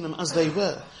accepting them as they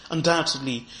were?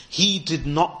 Undoubtedly, he did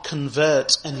not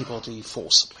convert anybody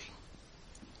forcibly.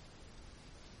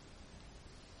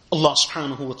 Allah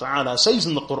subhanahu wa ta'ala says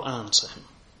in the Quran to him,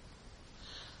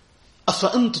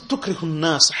 أَفَأَنْتَ تُكْرِهُ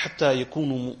النَّاسَ حَتَّى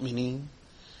يَكُونُوا مُؤْمِنِينَ?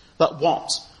 That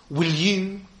what? Will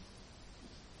you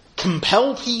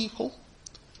compel people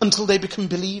until they become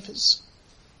believers?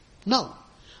 No.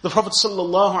 The Prophet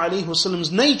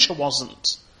ﷺ's nature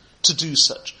wasn't to do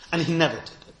such, and he never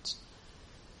did it.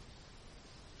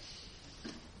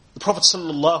 The Prophet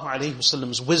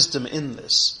ﷺ's wisdom in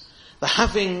this, the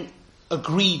having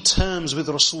agreed terms with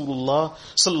Rasulullah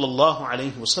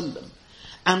ﷺ,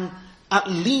 and at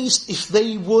least if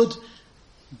they would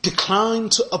decline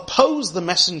to oppose the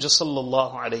Messenger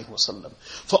ﷺ,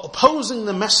 for opposing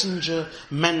the Messenger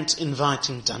meant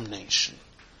inviting damnation.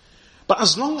 But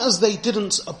as long as they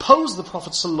didn't oppose the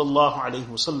Prophet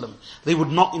ﷺ, they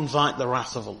would not invite the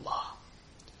wrath of Allah.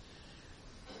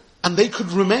 And they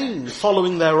could remain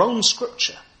following their own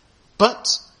scripture.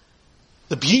 But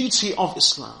the beauty of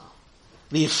Islam,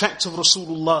 the effect of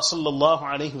Rasulullah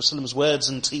ﷺ's words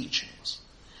and teachings,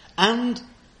 and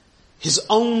his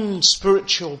own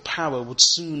spiritual power would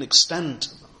soon extend to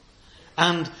them,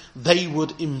 and they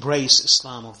would embrace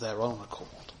Islam of their own accord.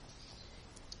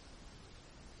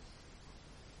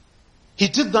 He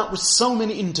did that with so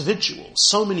many individuals,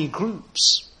 so many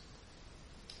groups.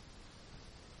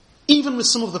 Even with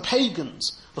some of the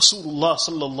pagans, Rasulullah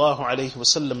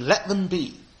ﷺ let them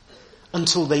be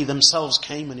until they themselves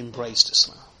came and embraced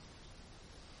Islam.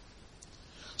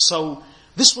 So,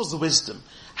 this was the wisdom.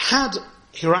 Had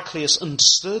Heraclius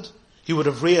understood, he would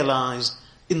have realized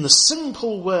in the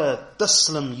simple word,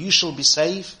 Taslam, you shall be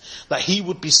safe, that he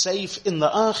would be safe in the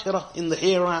akhirah, in the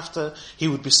hereafter, he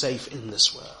would be safe in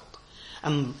this world.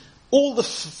 And all the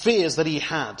fears that he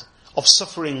had of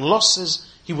suffering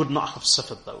losses, he would not have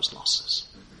suffered those losses.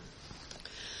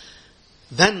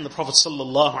 Then the Prophet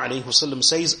ﷺ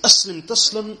says, Aslim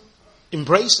taslam,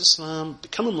 embrace Islam,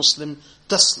 become a Muslim,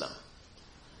 taslam.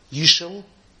 You shall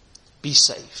be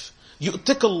safe.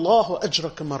 يُؤْتِكَ اللَّهُ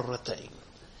أَجْرَكَ مَرَّتَيْنِ.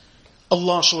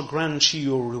 Allah shall grant you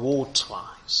your reward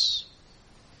twice.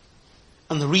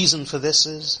 And the reason for this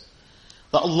is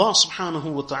that Allah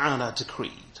subhanahu wa ta'ala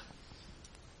decreed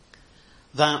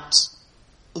that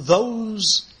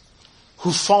those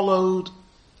who followed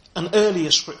an earlier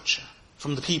scripture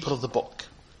from the people of the book,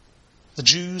 the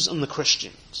Jews and the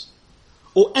Christians,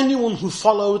 or anyone who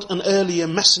followed an earlier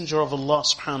messenger of Allah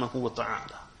subhanahu wa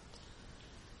ta'ala,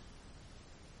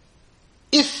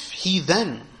 if he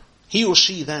or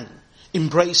she then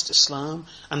embraced Islam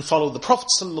and followed the Prophet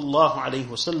sallallahu alaihi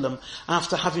wasallam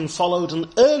after having followed an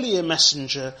earlier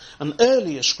messenger, an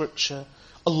earlier scripture,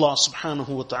 Allah subhanahu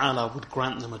wa ta'ala would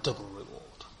grant them a double reward.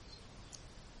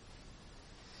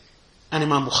 And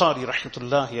Imam Bukhari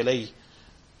rahmatullahi alayhi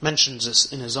mentions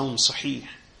this in his own Sahih,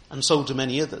 and so do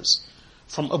many others,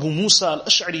 From Abu Musa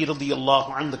al-Ash'ari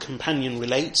radiyallahu anhu, the companion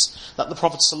relates that the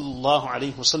Prophet sallallahu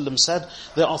alaihi wasallam said,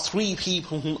 there are 3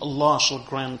 people whom Allah shall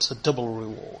grant a double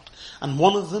reward. And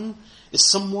one of them is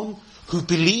someone who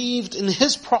believed in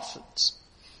his Prophet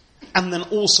and then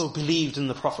also believed in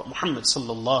the Prophet Muhammad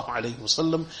sallallahu alaihi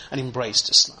wasallam and embraced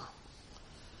Islam.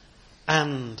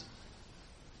 And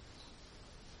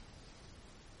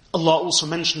Allah also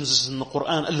mentions this in the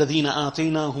Quran, الَّذِينَ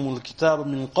آتَيْنَاهُمُ الْكِتَابَ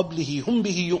مِنْ قَبْلِهِ هُمْ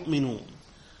بِهِ يُؤْمِنُونَ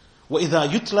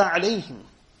وَإِذَا يُتْلَى عَلَيْهِمْ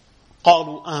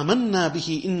قَالُوا آمَنَّا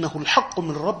بِهِ إِنَّهُ الْحَقُّ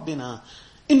مِنْ رَبِّنَا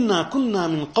إِنَّا كُنَّا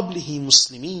مِنْ قَبْلِهِ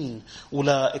مُسْلِمِينَ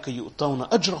أُولَٰئِكَ يُؤْتَوْنَ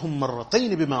أَجْرَهُمْ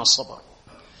مَرَّتَيْنِ بِمَا صَبَرُوا.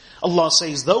 Allah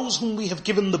says, those whom we have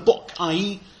given the book,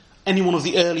 i.e. any one of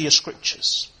the earlier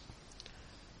scriptures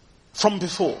from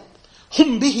before,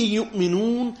 هُمْ بِهِ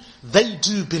يُؤْمِنُونَ, they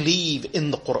do believe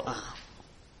in the Qur'an.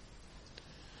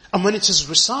 And when it is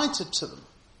recited to them,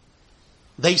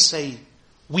 they say,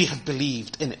 we have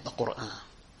believed in it, the Qur'an.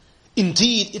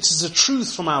 Indeed, it is a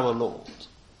truth from our Lord.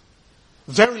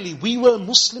 Verily, we were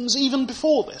Muslims even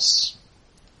before this.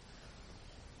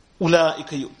 أُولَٰئِكَ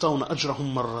يُؤْتَوْنَ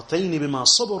أَجْرَهُمْ مَرَّتَيْنِ بِمَا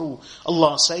صَبَرُوا.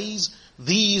 Allah says,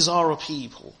 these are a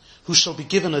people who shall be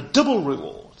given a double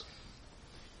reward,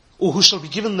 or who shall be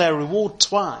given their reward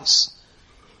twice,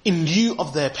 in lieu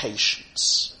of their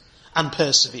patience and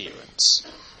perseverance.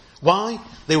 Why?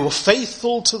 They were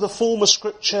faithful to the former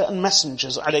scripture and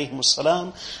messengers, alayhimus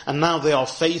salam, and now they are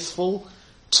faithful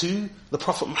to the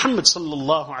Prophet Muhammad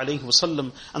sallallahu alayhi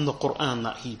wasallam and the Qur'an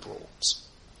that he brought.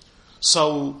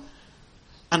 So,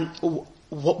 and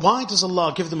why does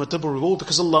Allah give them a double reward?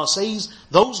 Because Allah says,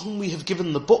 those whom we have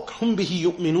given the book, hum bihi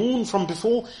yu'minun, from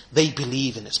before, they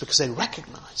believe in it, because they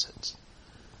recognize it.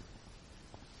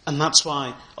 And that's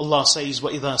why Allah says,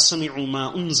 وَإِذَا سَمِعُوا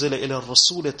مَا أُنزِلَ إِلَى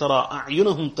الرَّسُولِ تَرَى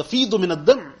أَعْيُنَهُمْ تَفِيضُ مِنَ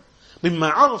الدَّمْعِ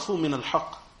مِمَّا عَرَفُوا مِنَ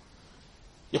الْحَقِّ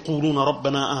يَقُولُونَ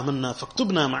رَبَّنَا آمَنَّا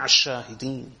فَاكْتُبْنَا مَعَ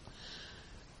الشَّاهِدِينَ.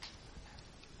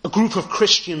 A group of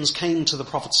Christians came to the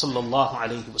Prophet sallallahu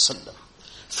alaihi wasallam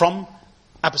from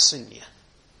Abyssinia.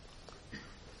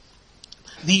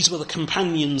 These were the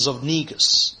companions of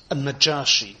Negus and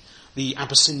Najashi, the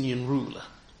Abyssinian ruler.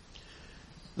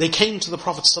 They came to the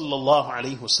Prophet sallallahu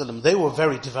alaihi wasallam. They were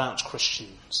very devout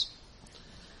Christians.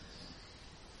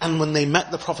 And when they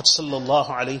met the Prophet sallallahu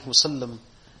alaihi wasallam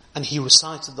and he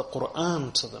recited the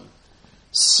Qur'an to them,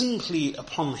 simply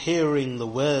upon hearing the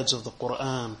words of the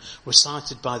Qur'an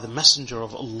recited by the Messenger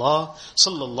of Allah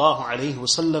sallallahu alaihi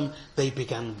wasallam, they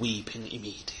began weeping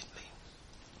immediately.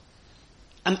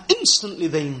 And instantly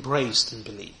they embraced and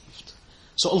believed.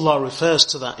 So Allah refers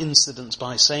to that incident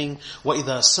by saying,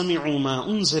 وَإِذَا سَمِعُوا مَا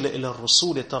أُنزِلَ إِلَى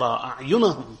الرَّسُولِ تَرَى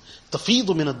أَعْيُنَهُمْ تَفِيضُ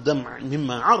مِنَ الدَّمْعِ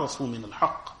مِمَّا عَرَفُوا مِنَ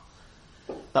الْحَقِّ.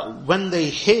 That when they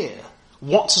hear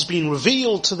what has been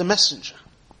revealed to the messenger,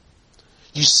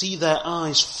 you see their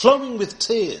eyes flowing with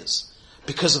tears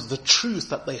because of the truth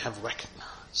that they have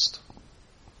recognized.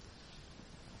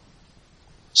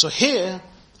 So here,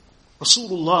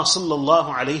 Rasulullah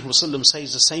sallallahu alayhi wasallam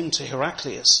says the same to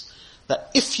Heraclius, that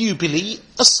if you believe,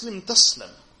 aslim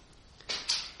taslam,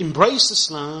 embrace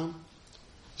Islam,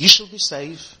 you shall be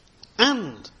safe,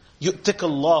 and yu'tika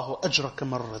Allahu ajraka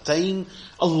marratayn,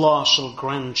 Allah shall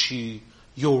grant you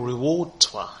your reward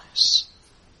twice.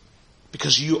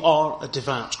 Because you are a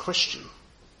devout Christian.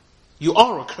 You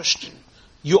are a Christian.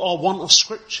 You are one of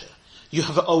Scripture. You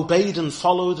have obeyed and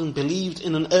followed and believed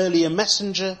in an earlier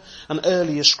messenger, an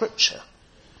earlier Scripture.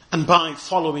 And by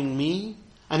following me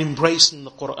and embracing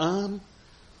the Qur'an,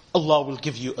 Allah will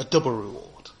give you a double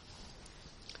reward.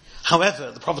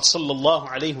 However, the Prophet sallallahu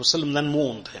alaihi wasallam then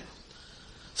warned him,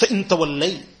 فَإِن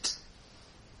تَوَلَّيْتَ,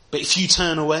 but if you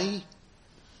turn away,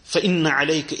 فَإِنَّ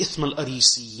عَلَيْكَ إِثْمَ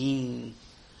الْأَرِيسِيِّينَ,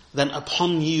 then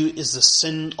upon you is the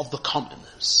sin of the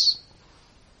commoners.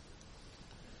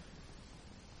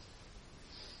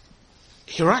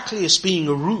 Heraclius, being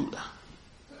a ruler,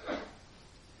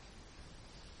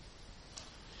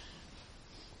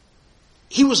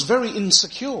 he was very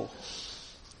insecure.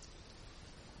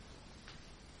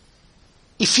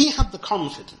 If he had the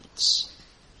confidence,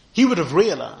 he would have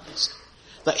realized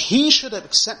that he should have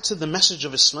accepted the message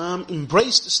of Islam,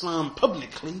 embraced Islam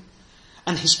publicly,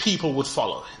 and his people would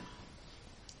follow him.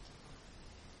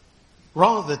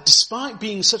 Rather, despite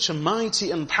being such a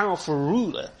mighty and powerful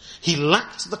ruler, he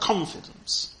lacked the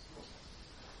confidence.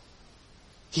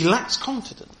 He lacked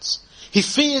confidence. He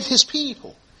feared his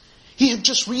people. He had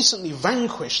just recently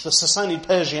vanquished the Sassanid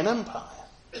Persian Empire.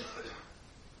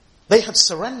 They had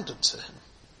surrendered to him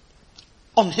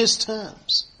on his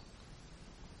terms.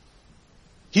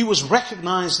 He was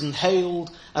recognized and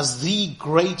hailed as the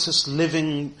greatest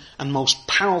living and most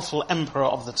powerful emperor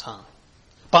of the time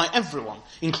by everyone,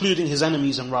 including his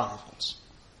enemies and rivals.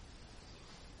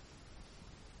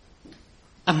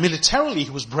 And militarily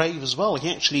he was brave as well. He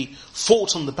actually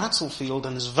fought on the battlefield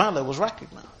and his valor was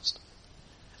recognized.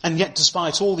 And yet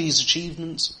despite all these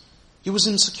achievements, he was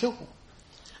insecure.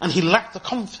 And he lacked the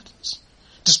confidence.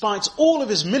 Despite all of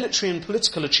his military and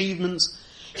political achievements,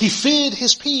 he feared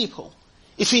his people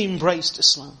if he embraced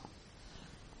Islam.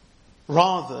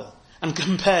 Rather, and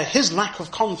compare his lack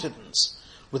of confidence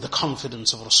with the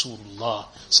confidence of Rasulullah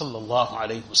sallallahu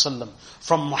alayhi wasallam,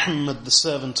 from Muhammad, the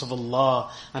servant of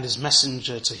Allah, and his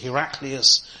messenger, to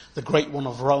Heraclius, the great one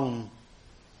of Rome.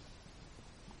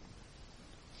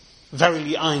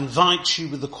 Verily I invite you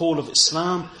with the call of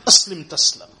Islam, Aslim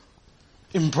Taslam.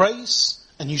 Embrace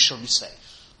and you shall be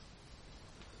safe.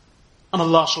 And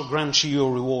Allah shall grant you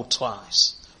your reward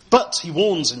twice. But, he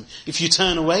warns him, if you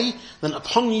turn away, then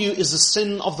upon you is the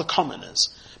sin of the commoners.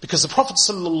 Because the Prophet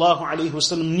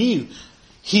ﷺ knew,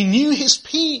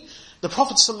 the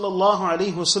Prophet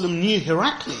ﷺ knew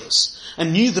Heraclius,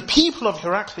 and knew the people of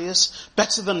Heraclius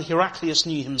better than Heraclius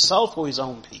knew himself or his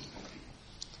own people.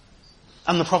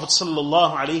 And the Prophet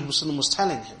ﷺ was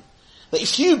telling him that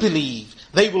if you believe,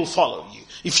 they will follow you.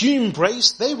 If you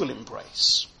embrace, they will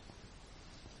embrace.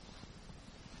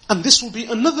 And this will be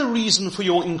another reason for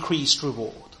your increased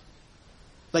reward.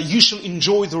 That you shall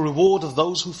enjoy the reward of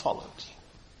those who followed you.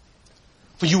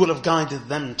 For you will have guided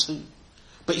them too.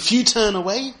 But if you turn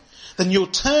away, then your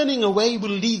turning away will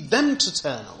lead them to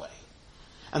turn away.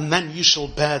 And then you shall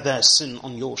bear their sin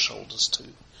on your shoulders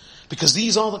too. Because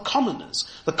these are the commoners.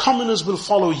 The commoners will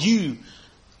follow you.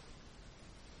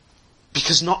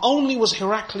 Because not only was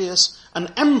Heraclius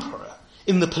an emperor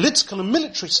in the political and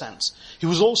military sense, he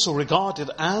was also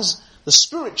regarded as the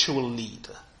spiritual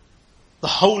leader, the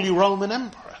Holy Roman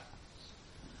Emperor,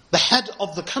 the head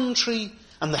of the country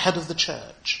and the head of the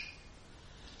church.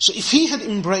 So if he had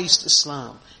embraced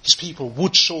Islam, his people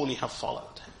would surely have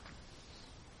followed him.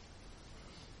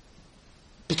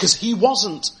 Because he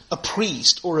wasn't a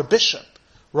priest or a bishop,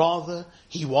 rather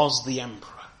he was the emperor.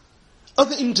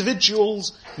 Other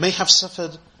individuals may have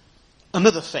suffered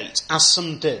another fate, as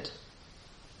some did.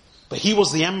 But he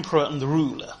was the emperor and the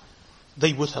ruler.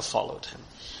 They would have followed him.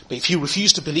 But if you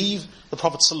refuse to believe, the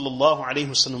Prophet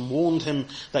ﷺ warned him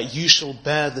that you shall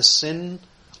bear the sin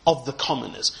of the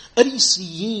commoners.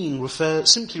 Arisiyin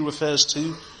simply refers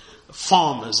to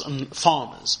farmers. And the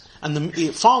farmers,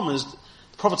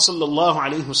 the Prophet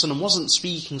ﷺ wasn't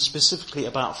speaking specifically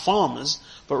about farmers,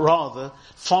 but rather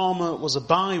farmer was a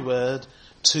byword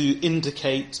to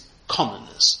indicate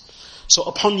commoners. So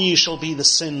upon you shall be the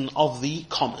sin of the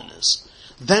commoners.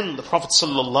 Then the Prophet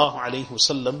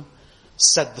ﷺ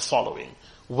said the following,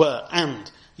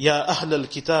 and يا أهل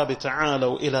الكتاب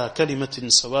تعالوا إلى كلمة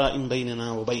سواء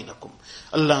بيننا وبينكم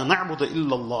ألا نعبد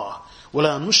إلا الله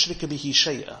ولا نشرك به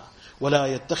شيئا ولا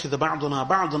يتخذ بعضنا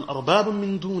بعضا أربابا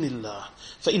من دون الله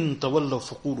فإن تولوا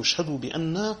فقولوا اشهدوا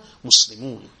بأننا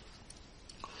مسلمون.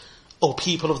 O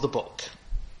people of the book,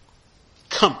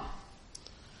 come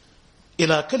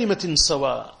إلى كلمة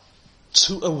سواء,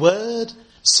 to a word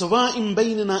سواء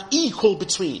بيننا, equal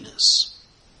between us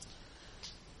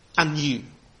and you,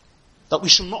 that we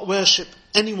shall not worship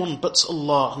anyone but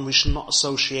Allah, and we shall not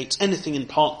associate anything in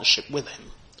partnership with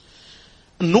Him.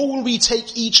 And nor will we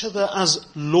take each other as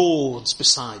lords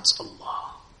besides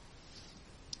Allah.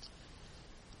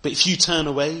 But if you turn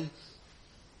away,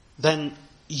 then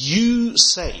you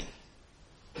say,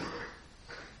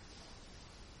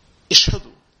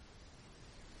 Ishhadu.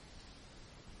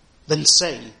 Then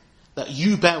say that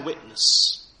you bear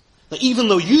witness, that even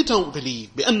though you don't believe,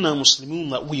 بِأَنَّا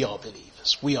مُسْلِمُونَ, that we are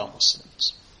believers, we are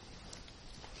Muslims.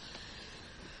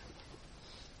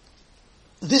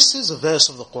 This is a verse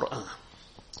of the Qur'an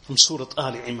from Surah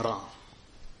Ali Imran.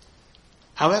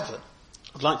 However,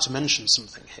 I'd like to mention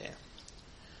something here.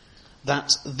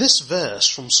 That this verse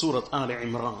from Surah Ali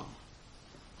Imran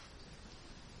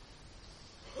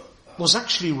was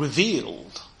actually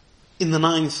revealed in the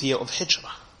 9th year of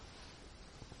Hijrah,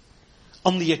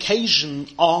 on the occasion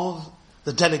of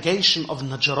the delegation of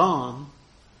Najran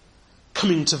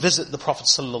coming to visit the Prophet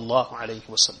sallallahu alaihi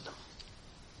wasallam.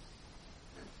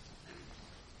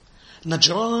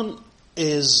 Najran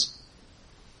is,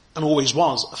 and always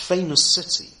was, a famous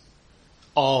city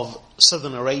of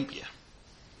southern Arabia,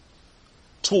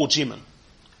 towards Yemen,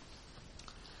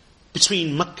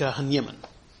 between Mecca and Yemen.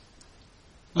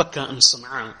 Mecca and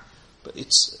Sana'a, but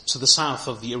it's to the south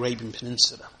of the Arabian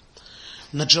Peninsula.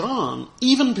 Najran,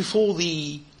 even before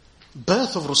the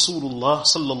birth of Rasulullah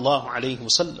sallallahu alaihi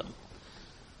wasallam,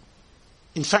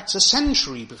 in fact a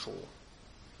century before,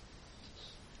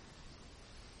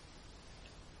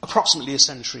 approximately a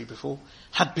century before,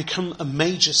 had become a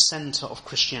major center of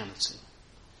Christianity.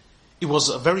 It was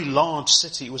a very large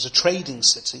city, it was a trading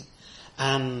city,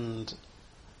 and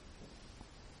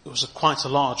it was quite a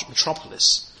large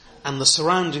metropolis. And the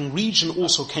surrounding region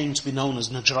also came to be known as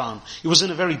Najran. It was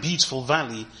in a very beautiful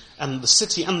valley, and the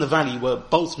city and the valley were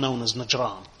both known as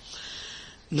Najran.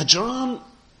 Najran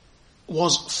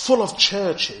was full of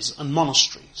churches and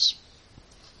monasteries.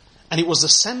 And it was the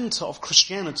center of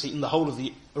Christianity in the whole of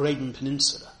the Arabian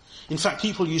Peninsula. In fact,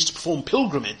 people used to perform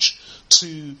pilgrimage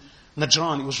to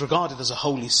Najran. It was regarded as a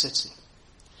holy city.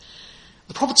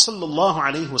 The Prophet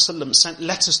ﷺ sent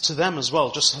letters to them as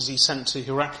well, just as he sent to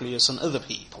Heraclius and other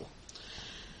people.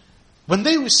 When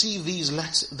they received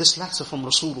this letter from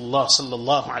Rasulullah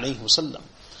ﷺ,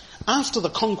 after the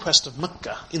conquest of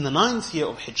Mecca in the 9th year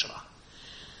of Hijrah,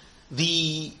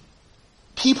 the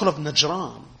people of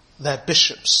Najran, their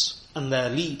bishops and their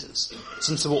leaders,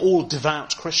 since they were all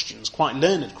devout Christians, quite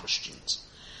learned Christians,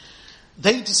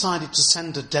 they decided to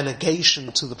send a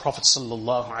delegation to the Prophet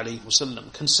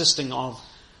ﷺ consisting of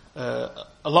a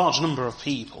large number of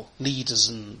people, leaders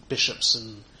and bishops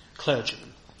and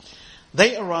clergymen.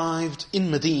 They arrived in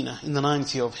Medina in the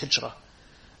 9th year of Hijrah,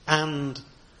 and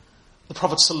the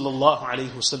Prophet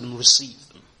ﷺ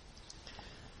received them.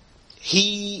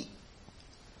 He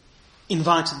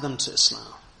invited them to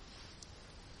Islam,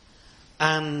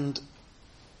 and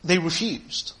they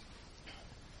refused.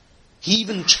 He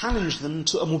even challenged them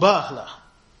to a mubahala,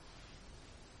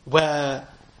 where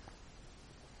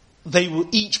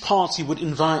each party would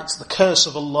invite the curse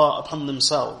of Allah upon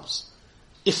themselves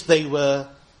if they were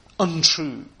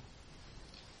untrue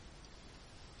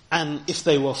and if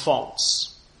they were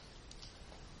false.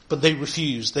 But they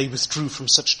refused. They withdrew from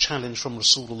such a challenge from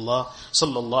Rasulullah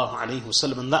sallallahu alaihi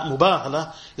wasallam, and that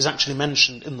mubahala is actually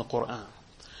mentioned in the Quran.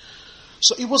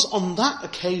 So it was on that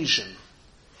occasion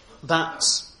that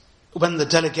when the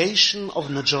delegation of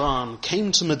Najran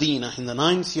came to Medina in the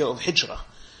 9th year of Hijrah,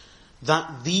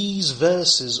 that these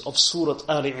verses of Surah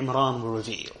Ali Imran were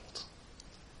revealed.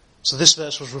 So this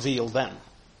verse was revealed then.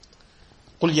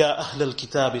 قُلْ يَا أَهْلَ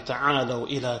الْكِتَابِ تَعَالَوْا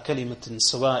إِلَى كَلِمَةٍ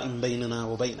سَوَاءٍ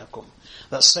بَيْنَنَا وَبَيْنَكُمْ.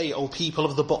 That say, O people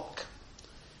of the book,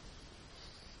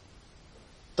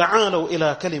 تَعَالَوْا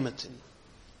إِلَى كَلِمَةٍ,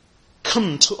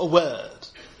 come to a word,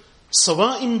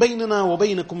 سَوَاءٍ بَيْنَنَا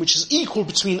وَبَيْنَكُمْ, which is equal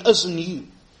between us and you.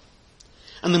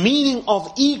 And the meaning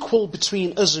of equal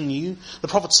between us and you, the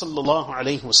Prophet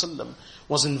ﷺ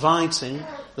was inviting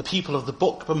the people of the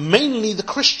book, but mainly the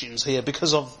Christians here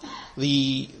because of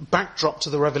the backdrop to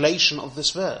the revelation of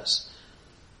this verse.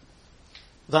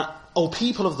 That, O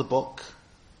people of the book,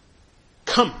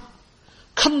 come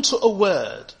to a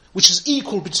word which is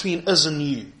equal between us and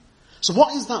you. So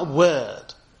what is that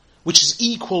word which is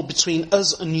equal between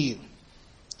us and you?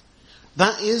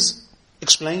 That is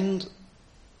explained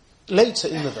later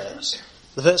in the verse.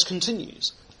 The verse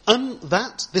continues.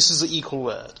 This is the equal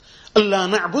word.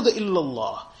 أَلَّا نَعْبُدَ إِلَّا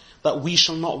اللَّهِ, that we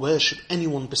shall not worship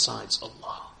anyone besides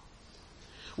Allah.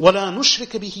 وَلَا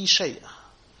نُشْرِكَ بِهِ شَيْئًا,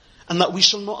 and that we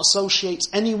shall not associate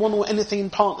anyone or anything in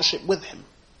partnership with him.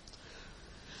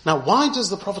 Now, why does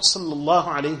the Prophet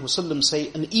ﷺ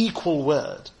say an equal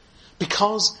word?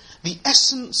 Because the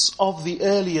essence of the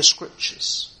earlier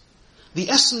scriptures, the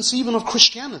essence even of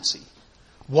Christianity,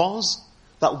 was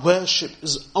that worship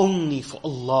is only for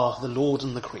Allah, the Lord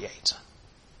and the Creator.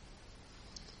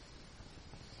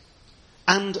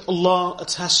 And Allah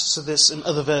attests to this in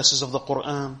other verses of the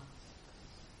Quran.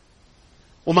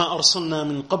 وَمَا أَرْسَلْنَا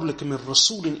مِن قَبْلِكَ مِن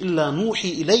رَسُولٍ إِلَّا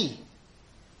نُوحِي إِلَيْهِ.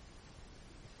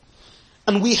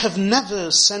 And we have never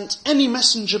sent any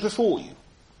messenger before you,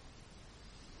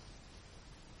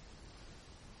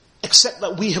 except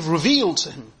that we have revealed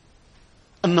to him,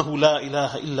 أَنَّهُ لَا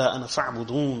إِلَهَ إِلَّا أَنَا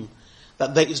فَاعْبُدُونَ,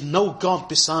 that there is no God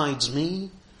besides me,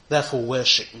 therefore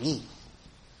worship me.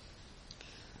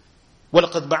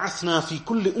 وَلَقَدْ بَعَثْنَا فِي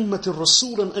كُلِّ أُمَّةٍ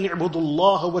رَسُولًا أَنِ اعْبُدُوا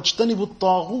اللَّهَ وَاجْتَنِبُوا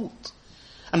الطَّاغُوتَ.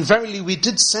 And verily we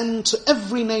did send to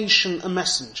every nation a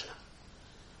messenger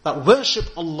that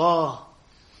worship Allah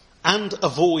and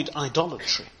avoid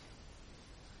idolatry.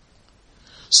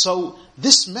 So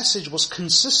this message was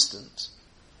consistent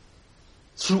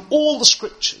through all the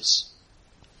scriptures,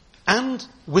 and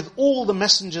with all the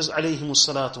messengers alayhimus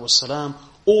salatu wassalam,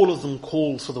 all of them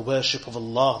called for the worship of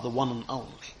Allah, the one and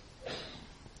only.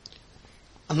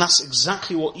 And that's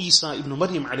exactly what Isa ibn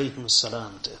Maryam alayhimus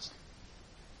salam did.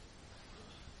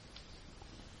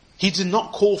 He did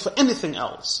not call for anything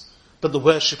else but the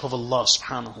worship of Allah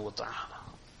subhanahu wa ta'ala.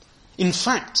 In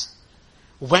fact,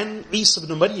 when Isa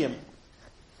ibn Maryam,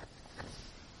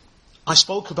 I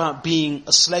spoke about being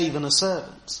a slave and a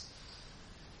servant.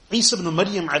 Isa ibn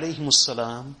Maryam alayhimus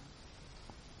salam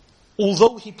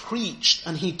although he preached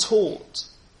and he taught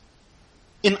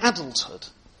in adulthood,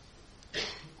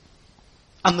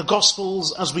 and the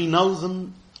Gospels as we know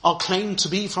them are claimed to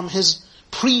be from his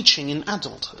preaching in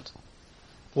adulthood,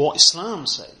 what Islam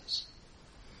says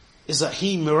is that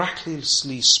he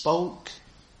miraculously spoke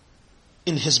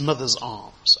in his mother's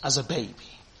arms as a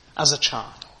baby, as a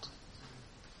child.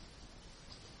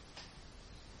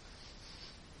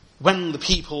 When the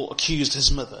people accused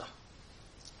his mother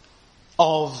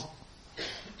of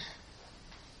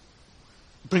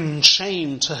bringing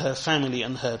shame to her family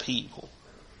and her people,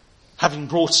 having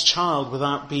brought a child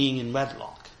without being in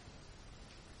wedlock,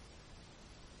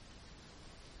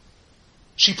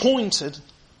 she pointed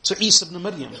to Isa ibn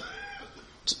Maryam,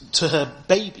 to her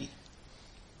baby.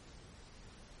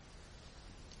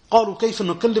 قالوا كيف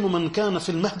نكلم من كان في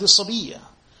المهد صبيا.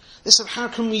 They said, how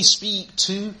can we speak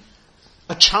to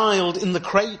a child in the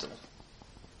cradle?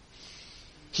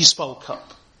 He spoke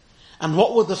up. And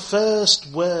what were the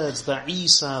first words that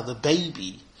Isa, the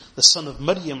baby, the son of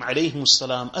Maryam alayhi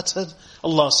salam, uttered?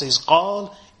 Allah says,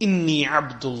 قال إني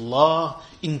عبد الله,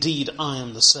 indeed I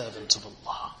am the servant of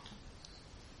Allah.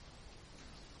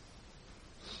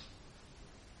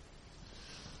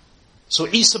 So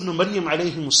Isa ibn Maryam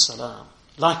alayhi salam,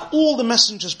 like all the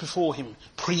messengers before him,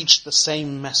 preached the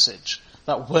same message,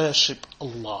 that worship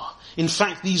Allah. In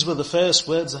fact, these were the first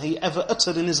words that he ever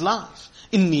uttered in his life.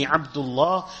 Inni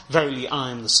Abdullah, verily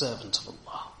I am the servant of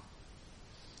Allah.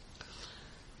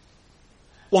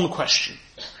 One question.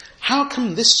 How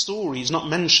come this story is not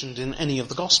mentioned in any of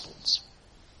the Gospels?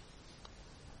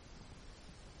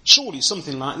 Surely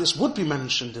something like this would be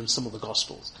mentioned in some of the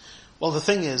Gospels. Well, the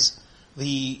thing is,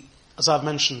 as I've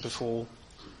mentioned before,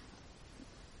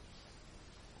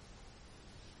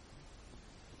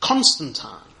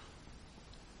 Constantine,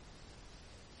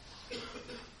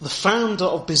 the founder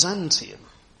of Byzantium,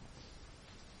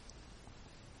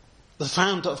 the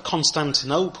founder of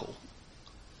Constantinople,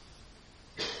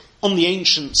 on the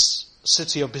ancient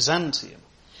city of Byzantium,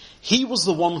 he was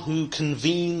the one who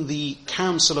convened the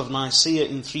Council of Nicaea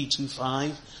in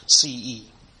 325 CE.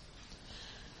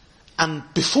 And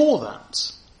before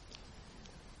that,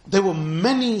 there were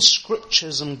many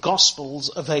scriptures and gospels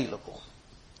available.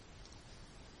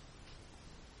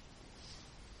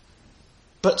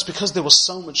 But because there was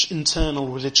so much internal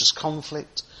religious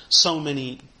conflict, so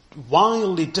many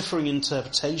wildly differing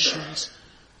interpretations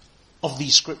of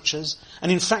these scriptures,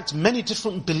 and in fact many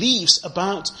different beliefs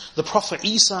about the Prophet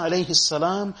Isa alayhi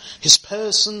salam, his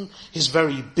person, his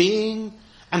very being,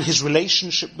 and his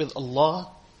relationship with Allah,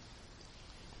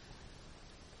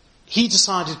 he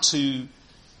decided to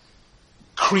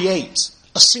create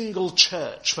a single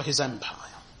church for his empire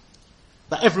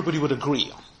that everybody would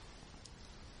agree on.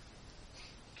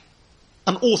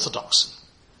 An orthodoxy.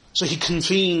 So he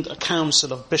convened a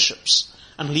council of bishops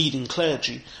and leading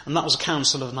clergy, and that was a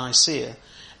council of Nicaea.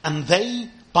 And they,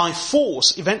 by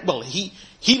force,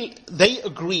 they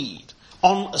agreed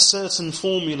on a certain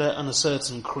formula and a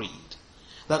certain creed.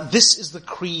 That this is the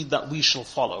creed that we shall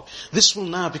follow. This will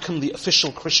now become the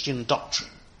official Christian doctrine.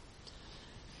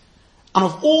 And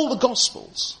of all the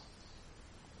Gospels,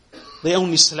 they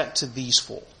only selected these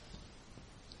four.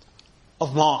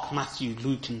 Of Mark, Matthew,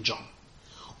 Luke and John.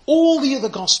 All the other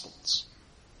Gospels,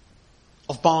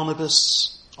 of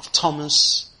Barnabas, of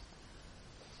Thomas,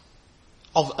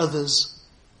 of others,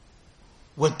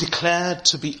 were declared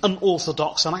to be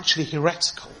unorthodox and actually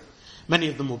heretical. Many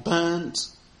of them were burnt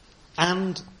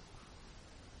and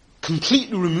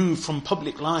completely removed from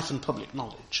public life and public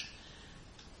knowledge.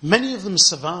 Many of them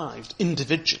survived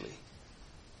individually.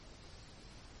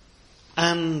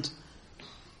 And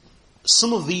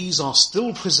some of these are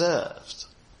still preserved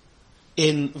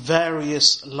in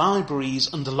various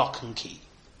libraries under lock and key,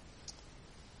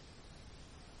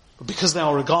 because they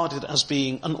are regarded as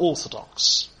being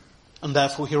unorthodox and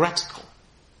therefore heretical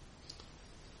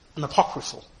and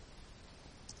apocryphal.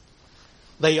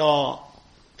 They are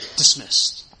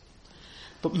dismissed.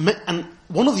 And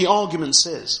one of the arguments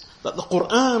is that the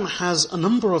Quran has a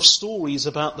number of stories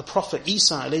about the Prophet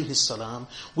Isa alayhi salam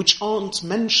which aren't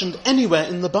mentioned anywhere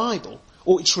in the Bible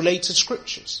or its related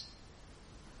scriptures.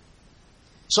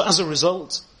 So as a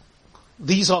result,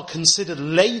 these are considered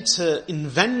later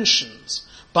inventions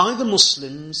by the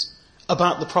Muslims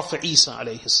about the Prophet Isa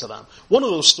alayhi salam. One of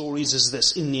those stories is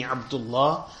this, Inni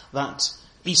Abdullah, that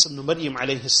Isa ibn Maryam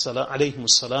alayhi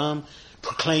salam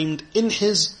proclaimed in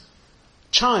his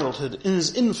childhood, in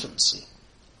his infancy,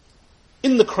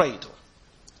 in the cradle,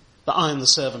 that I am the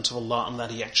servant of Allah and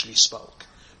that he actually spoke.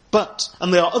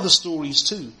 And there are other stories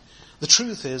too. The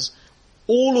truth is,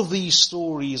 all of these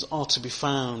stories are to be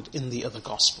found in the other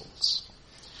Gospels.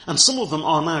 And some of them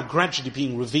are now gradually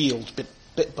being revealed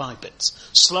bit by bit,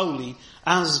 slowly,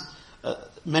 as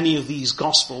many of these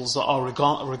Gospels that are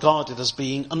regarded as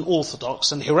being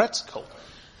unorthodox and heretical,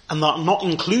 and that are not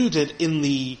included in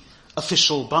the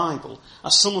official Bible,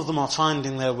 as some of them are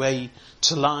finding their way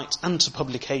to light and to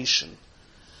publication.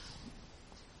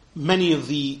 Many of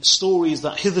the stories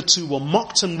that hitherto were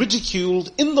mocked and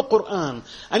ridiculed in the Qur'an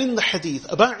and in the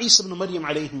Hadith about Isa ibn Maryam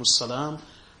alayhi salam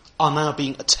are now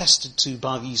being attested to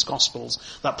by these Gospels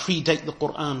that predate the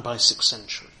Qur'an by 6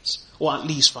 centuries, or at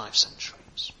least 5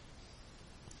 centuries.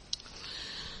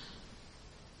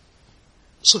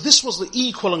 So this was the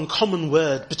equal and common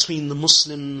word between the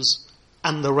Muslims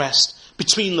and the rest,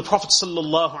 between the Prophet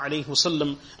sallallahu alaihi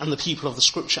wasallam and the people of the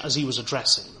Scripture as he was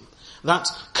addressing them. That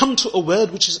come to a word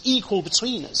which is equal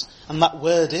between us, and that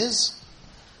word is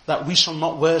that we shall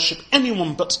not worship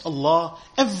anyone but Allah.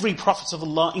 Every prophet of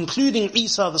Allah, including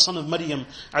Isa the son of Maryam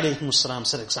alayhi salam,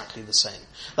 said exactly the same.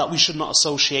 That we should not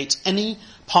associate anyone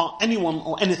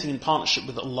or anything in partnership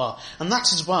with Allah. And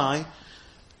that is why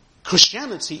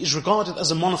Christianity is regarded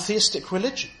as a monotheistic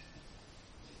religion.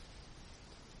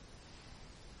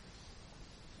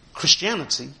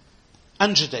 Christianity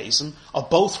and Judaism are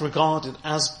both regarded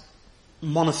as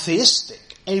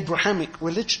monotheistic, Abrahamic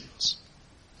religions.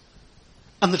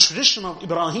 And the tradition of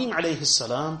Ibrahim alayhi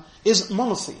salam is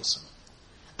monotheism.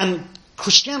 And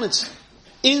Christianity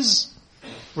is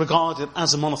regarded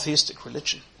as a monotheistic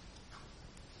religion.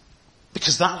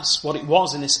 Because that's what it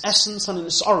was in its essence and in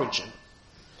its origin.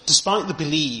 Despite the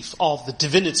belief of the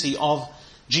divinity of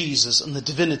Jesus and the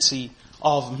divinity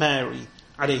of Mary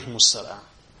alayhi salam.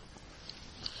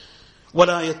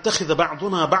 وَلَا يَتَّخِذَ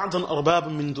بَعْضُنَا بَعْضًا أَرْبَابًا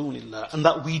مِّن دُونِ اللَّهِ, and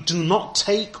that we do not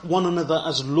take one another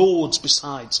as lords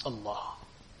besides Allah.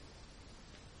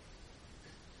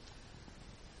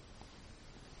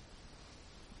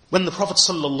 When the Prophet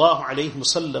sallallahu alaihi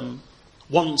wasallam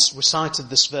once recited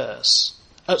this verse,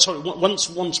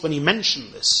 once when he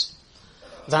mentioned this,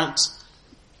 that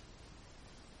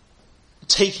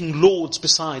taking lords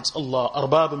besides Allah,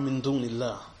 أَرْبَابًا مِّن دُونِ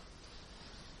اللَّهِ,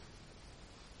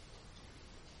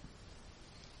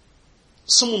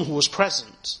 someone who was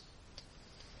present,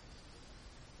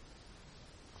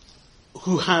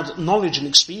 who had knowledge and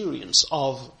experience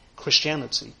of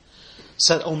Christianity,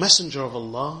 said, O Messenger of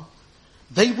Allah,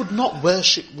 they would not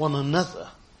worship one another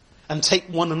and take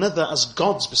one another as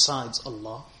gods besides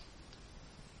Allah.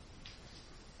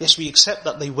 Yes, we accept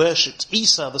that they worshipped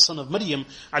Isa, the son of Maryam,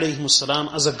 alayhi salam,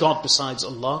 as a god besides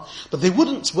Allah, but they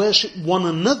wouldn't worship one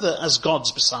another as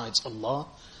gods besides Allah.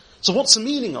 So what's the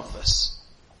meaning of this?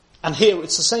 And here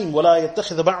it's the same, وَلَا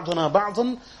يَتَّخِذَ بَعْضُنَا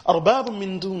بَعْضًا أَرْبَابًا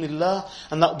مِّن دُونِ اللَّهِ,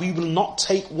 and that we will not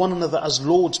take one another as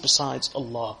lords besides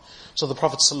Allah. So the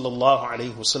Prophet sallallahu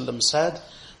alaihi wasallam said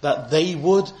that they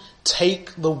would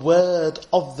take the word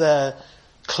of their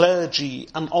clergy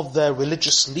and of their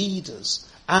religious leaders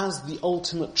as the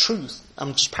ultimate truth.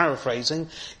 I'm just paraphrasing,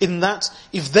 in that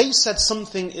if they said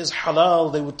something is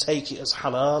halal, they would take it as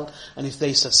halal, and if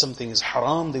they said something is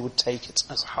haram, they would take it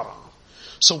as haram.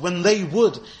 So when they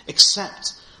would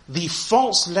accept the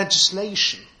false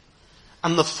legislation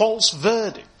and the false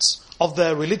verdicts of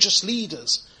their religious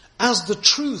leaders as the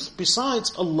truth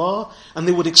besides Allah, and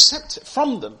they would accept it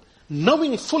from them,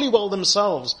 knowing fully well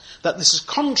themselves that this is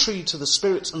contrary to the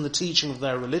spirit and the teaching of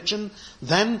their religion,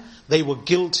 then they were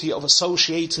guilty of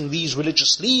associating these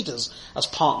religious leaders as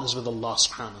partners with Allah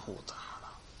subhanahu wa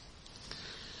ta'ala.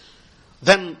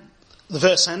 Then the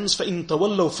verse ends, فَإِن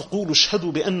تَوَلَّوْا فَقُولُوا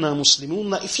اشْهَدُوا بِأَنَّا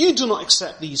مُسْلِمُونَ, that if you do not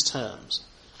accept these terms,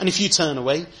 and if you turn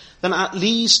away, then at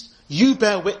least you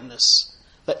bear witness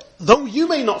that though you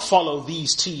may not follow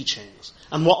these teachings,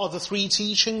 and what are the 3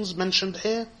 teachings mentioned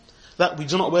here? That we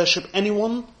do not worship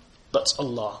anyone but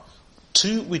Allah.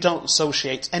 2, we don't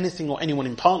associate anything or anyone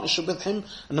in partnership with Him.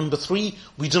 And number 3,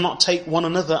 we do not take one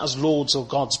another as lords or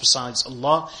gods besides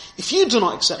Allah. If you do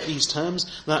not accept these terms,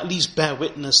 then at least bear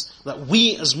witness that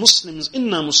we as Muslims,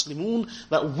 inna muslimun,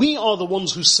 that we are the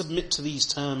ones who submit to these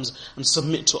terms and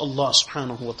submit to Allah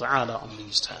subhanahu wa ta'ala on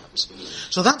these terms.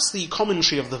 So that's the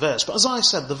commentary of the verse. But as I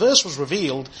said, the verse was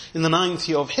revealed in the 9th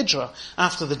year of Hijrah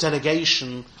after the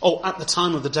delegation, or at the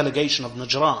time of the delegation of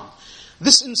Najran.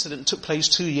 This incident took place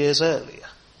 2 years earlier.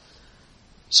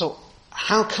 So,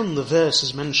 how come the verse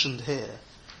is mentioned here?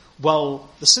 Well,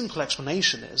 the simple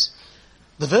explanation is,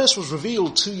 the verse was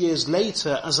revealed 2 years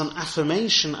later as an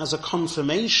affirmation, as a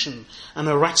confirmation, and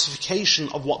a ratification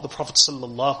of what the Prophet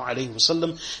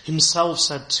ﷺ himself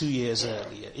said 2 years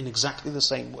earlier, in exactly the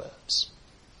same words.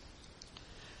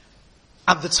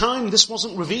 At the time, this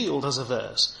wasn't revealed as a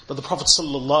verse, but the Prophet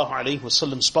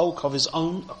ﷺ spoke of his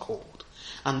own accord.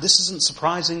 And this isn't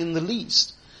surprising in the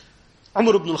least.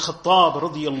 Umar ibn al-Khattab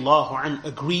radiyallahu anhu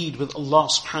agreed with Allah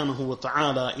subhanahu wa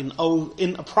ta'ala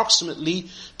in approximately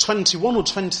 21 or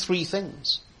 23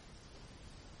 things.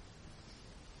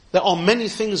 There are many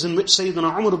things in which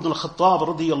Sayyidina Umar ibn al-Khattab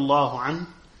radiyallahu anhu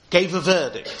gave a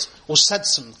verdict or said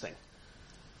something.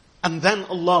 And then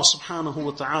Allah subhanahu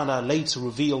wa ta'ala later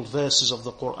revealed verses of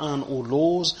the Quran or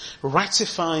laws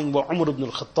ratifying what Umar ibn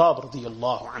al-Khattab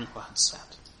radiyallahu anhu had said.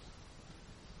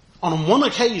 On one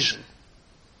occasion,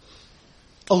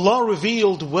 Allah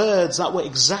revealed words that were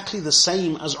exactly the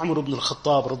same as Umar ibn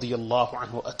al-Khattab radiyallahu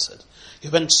anhu uttered. He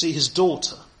went to see his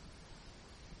daughter,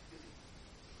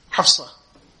 Hafsa.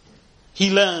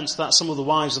 He learned that some of the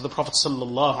wives of the Prophet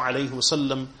sallallahu alaihi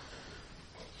wasallam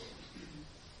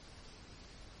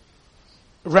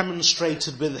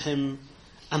remonstrated with him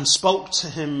and spoke to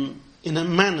him in a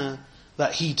manner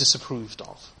that he disapproved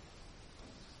of.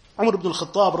 Umar ibn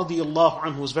al-Khattab radiyallahu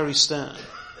anhu was very stern.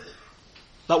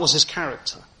 That was his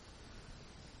character.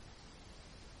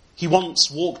 He once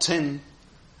walked in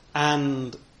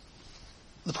and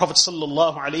the Prophet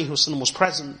sallallahu alaihi wasallam was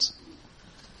present,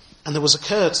 and there was a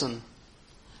curtain,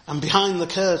 and behind the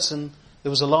curtain there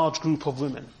was a large group of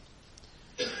women,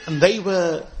 and they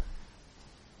were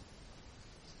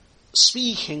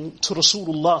speaking to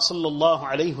Rasulullah sallallahu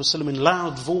alaihi wasallam in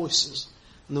loud voices,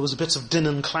 and there was a bit of din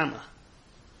and clamour,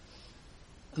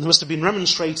 and they must have been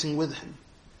remonstrating with him.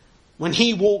 When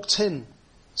he walked in,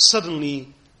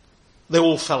 suddenly they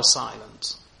all fell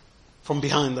silent from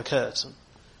behind the curtain.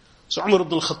 So Umar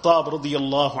ibn al-Khattab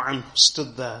radiyallahu anhu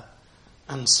stood there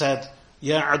and said,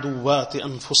 Ya aduwati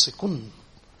anfusikun,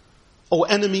 O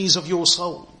enemies of your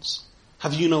souls,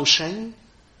 have you no shame?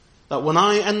 That when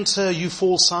I enter you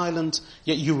fall silent,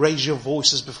 yet you raise your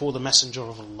voices before the Messenger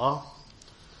of Allah.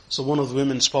 So one of the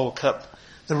women spoke up,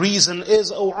 the reason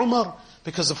is, O Umar,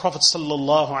 because the Prophet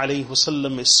sallallahu alaihi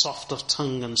wasallam is soft of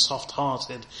tongue and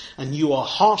soft-hearted, and you are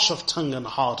harsh of tongue and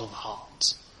hard of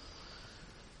heart.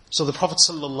 So the Prophet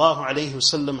sallallahu alaihi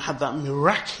wasallam had that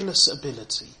miraculous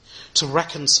ability to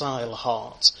reconcile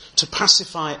hearts, to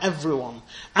pacify everyone,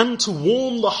 and to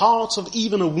warm the heart of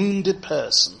even a wounded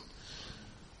person.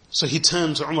 So he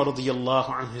turned to Umar radiyallahu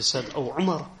anhu and said, O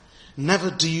Umar, never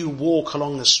do you walk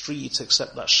along the street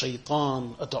except that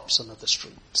shaitan adopts another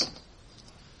street.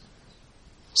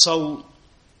 So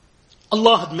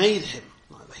Allah had made him,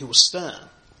 he was stern.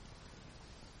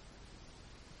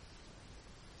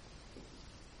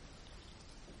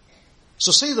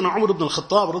 So Sayyidina Umar ibn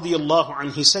al-Khattab radiyallahu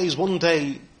anhu, he says, one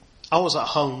day I was at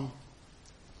home,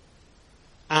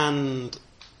 and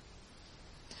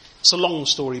it's a long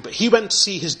story, but he went to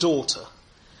see his daughter,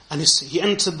 and he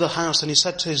entered the house and he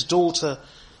said to his daughter,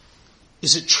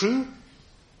 is it true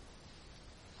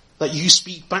that you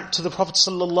speak back to the Prophet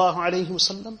sallallahu alaihi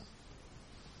wasallam?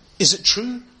 Is it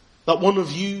true that one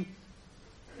of you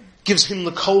gives him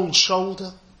the cold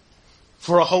shoulder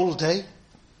for a whole day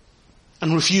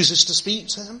and refuses to speak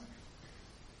to him?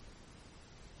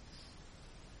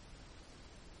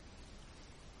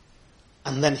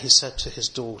 And then he said to his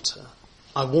daughter,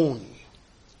 I warn you,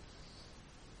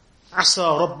 Asa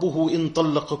Rabbuhu in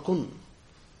طلقكن.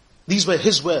 These were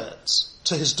his words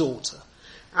to his daughter.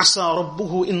 عسى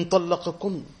ربه إن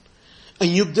طلقكن أن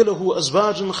يبدله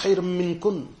أزواجا خيرا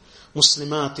منكن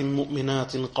مسلمات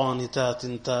مؤمنات قانتات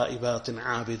تائبات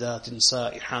عابدات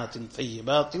سائحات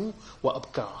ثيبات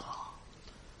وأبكارا.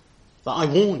 That I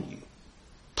warn you,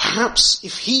 perhaps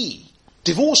if he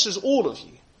divorces all of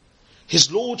you,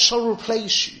 his Lord shall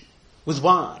replace you with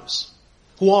wives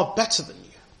who are better than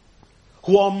you,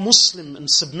 who are Muslim and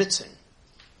submitting,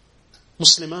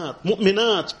 Muslimat,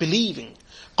 mu'minat, believing,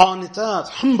 qanitat,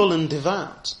 humble and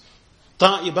devout,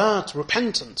 ta'ibat,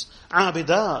 repentant,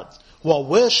 abidat, who are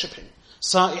worshipping,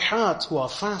 sa'ihat, who are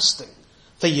fasting,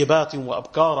 thayyibat wa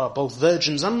abkara, both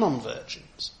virgins and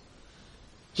non-virgins.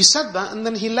 He said that, and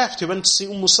then he left. He went to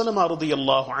see Salama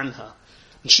radiyallahu anha,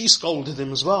 and she scolded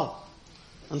him as well,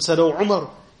 and said, "O Umar,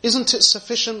 isn't it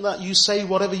sufficient that you say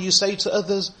whatever you say to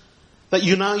others, that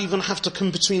you now even have to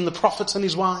come between the Prophet and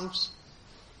his wives?"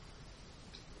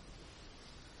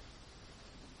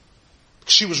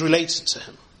 She was related to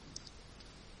him.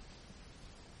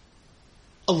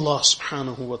 Allah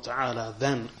subhanahu wa ta'ala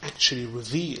then actually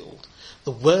revealed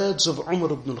the words of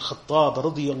Umar ibn al-Khattab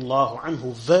radiyallahu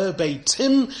anhu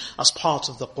verbatim as part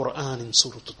of the Quran in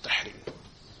Surah Al-Tahrim,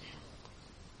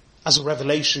 as a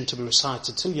revelation to be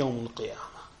recited till Yawm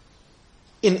al-Qiyamah,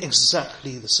 in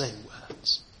exactly the same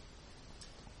words.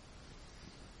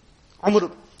 Umar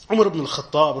ibn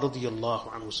al-Khattab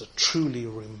radiyallahu anhu was a truly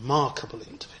remarkable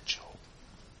individual.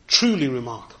 Truly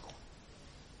remarkable.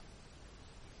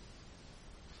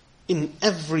 In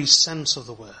every sense of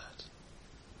the word.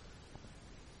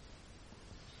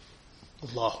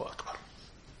 Allahu Akbar.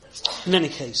 In any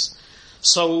case,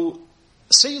 so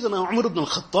Sayyidina Umar ibn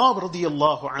al-Khattab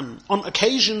radiyallahu anhu, on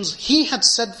occasions he had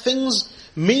said things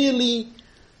merely,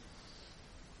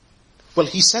 well,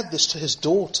 he said this to his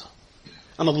daughter,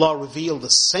 and Allah revealed the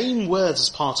same words as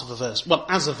part of a verse, well,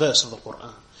 as a verse of the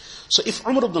Qur'an. So if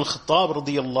Umar ibn al-Khattab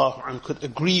radiyallahu anhu could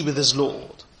agree with his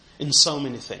Lord in so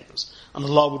many things, and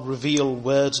Allah would reveal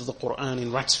words of the Qur'an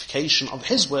in ratification of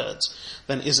His words,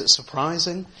 then is it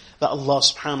surprising that Allah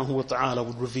subhanahu wa ta'ala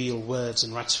would reveal words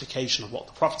in ratification of what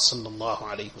the Prophet sallallahu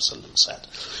alaihi wasallam said?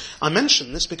 I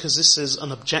mention this because this is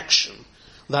an objection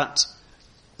that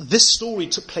this story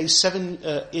took place in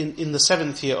the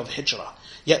 7th year of Hijrah,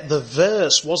 yet the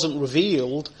verse wasn't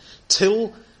revealed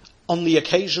till on the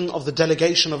occasion of the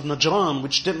delegation of Najran,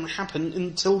 which didn't happen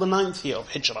until the 9th year of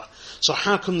Hijrah. So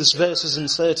how come this verse is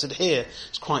inserted here?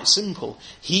 It's quite simple.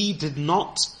 He did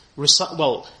not recite,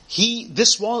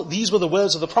 these were the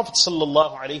words of the Prophet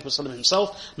sallallahu alaihi wasallam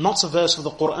himself, not a verse of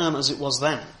the Qur'an as it was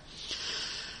then.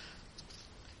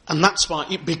 And that's why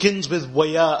it begins with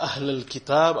وَيَا أَهْلَ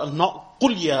الْكِتَابِ and not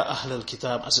قُلْ يَا أَهْلَ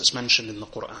الْكِتَابِ as it's mentioned in the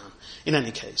Qur'an. In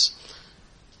any case,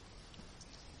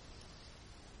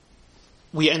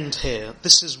 we end here.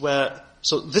 This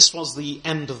was the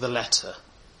end of the letter.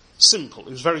 Simple,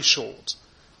 it was very short.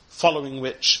 Following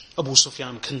which, Abu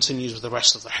Sufyan continues with the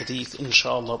rest of the hadith,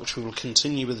 inshallah, which we will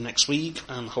continue with next week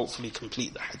and hopefully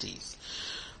complete the hadith.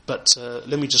 But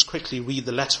let me just quickly read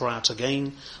the letter out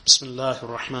again.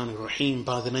 Bismillahir Rahmanir Rahim.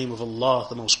 By the name of Allah,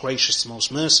 the most gracious, the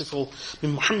most merciful.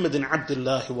 Min Muhammadin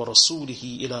Abdillahi wa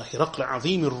Rasulihi ila Hiraqla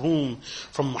Azim al-Rum.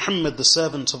 From Muhammad, the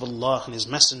servant of Allah and his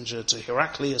messenger, to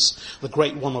Heraclius, the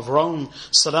great one of Rome.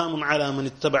 Salamun ala man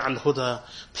ittaba' al-huda.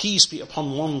 Peace be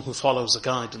upon one who follows the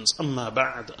guidance. Amma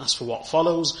ba'd. As for what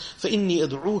follows, فَإِنِّي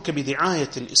أَدْعُوكَ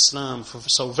بِدِعَايَةِ الْإِسْلَامِ.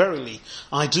 So verily,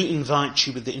 I do invite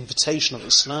you with the invitation of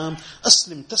Islam.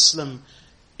 Aslim Taslam,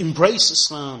 embrace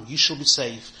Islam, you shall be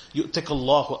safe. يُؤْتِكَ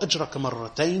اللَّهُ أَجْرَكَ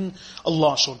مَرَّتَيْنِ.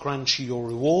 Allah shall grant you your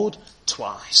reward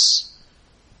twice.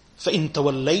 فَإِن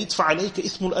تَوَلَّيْتَ فَعَلَيْكَ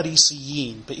إِثْمُ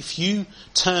الْأَرِيسِيِّينَ. But if you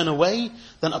turn away,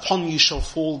 then upon you shall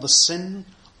fall the sin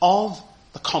of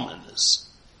the commoners.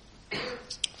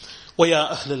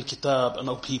 وَيَا أَهْلَ الْكِتَابِ, and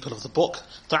O people of the book,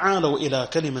 تَعَالَوْا إِلَى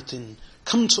كَلِمَةٍ,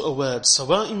 come to a word,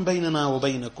 سَوَاءٍ بَيْنَنَا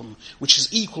وَبَيْنَكُمْ, which is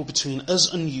equal between us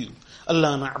and you.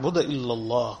 أَلَّا نَعْبُدَ إِلَّا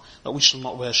اللَّهِ, that we shall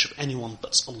not worship anyone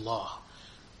but Allah.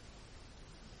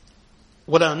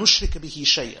 وَلَا نُشْرِكَ بِهِ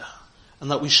شَيْئًا,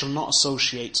 and that we shall not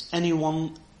associate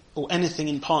anyone or anything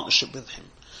in partnership with Him.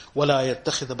 وَلَا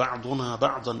يَتَّخِذَ بَعْضُنَا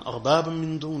بَعْضًا أَرْبَابًا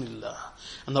مِّن دُونِ اللَّهِ,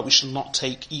 and that we shall not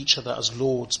take each other as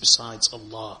lords besides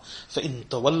Allah. فَإِن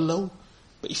تَوَلَّوْا,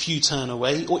 but if you turn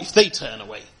away, or if they turn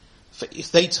away,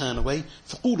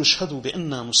 فَقُولُوا اشْهَدُوا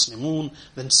بِأَنَّا مُسْلِمُونَ,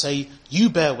 then say, you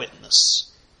bear witness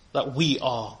that we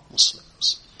are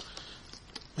Muslims.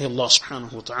 May Allah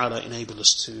subhanahu wa ta'ala enable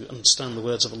us to understand the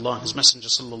words of Allah and His Messenger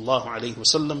sallallahu alayhi wa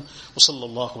sallam, wa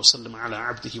sallallahu wa sallam ala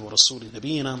abdihi wa rasuli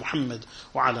nabiyyina Muhammad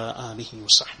wa ala alihi wa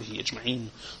sahbihi ajma'in.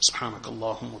 Subhanak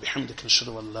Allahumma bihamdika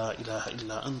nashhadu an la ilaha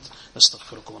illa ant,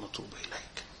 nastaghfiruka wa natubu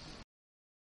ilayk.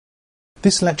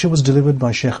 This lecture was delivered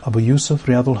by Sheikh Abu Yusuf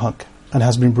Riyadul Haq and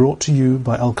has been brought to you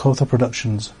by Al-Kawthar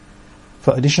Productions.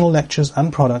 For additional lectures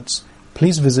and products,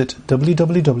 please visit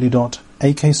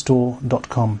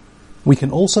www.akstore.com. We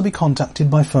can also be contacted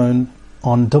by phone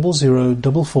on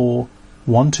 0044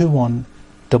 121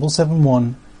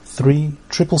 771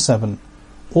 3777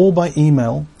 or by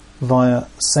email via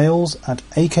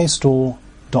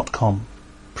sales@akstore.com.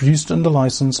 Produced under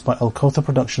license by Al-Kawthar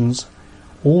Productions.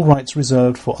 All rights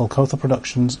reserved for Al-Kawthar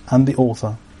Productions and the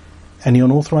author. Any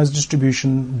unauthorized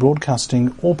distribution,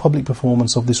 broadcasting or public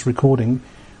performance of this recording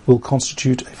will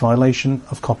constitute a violation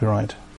of copyright.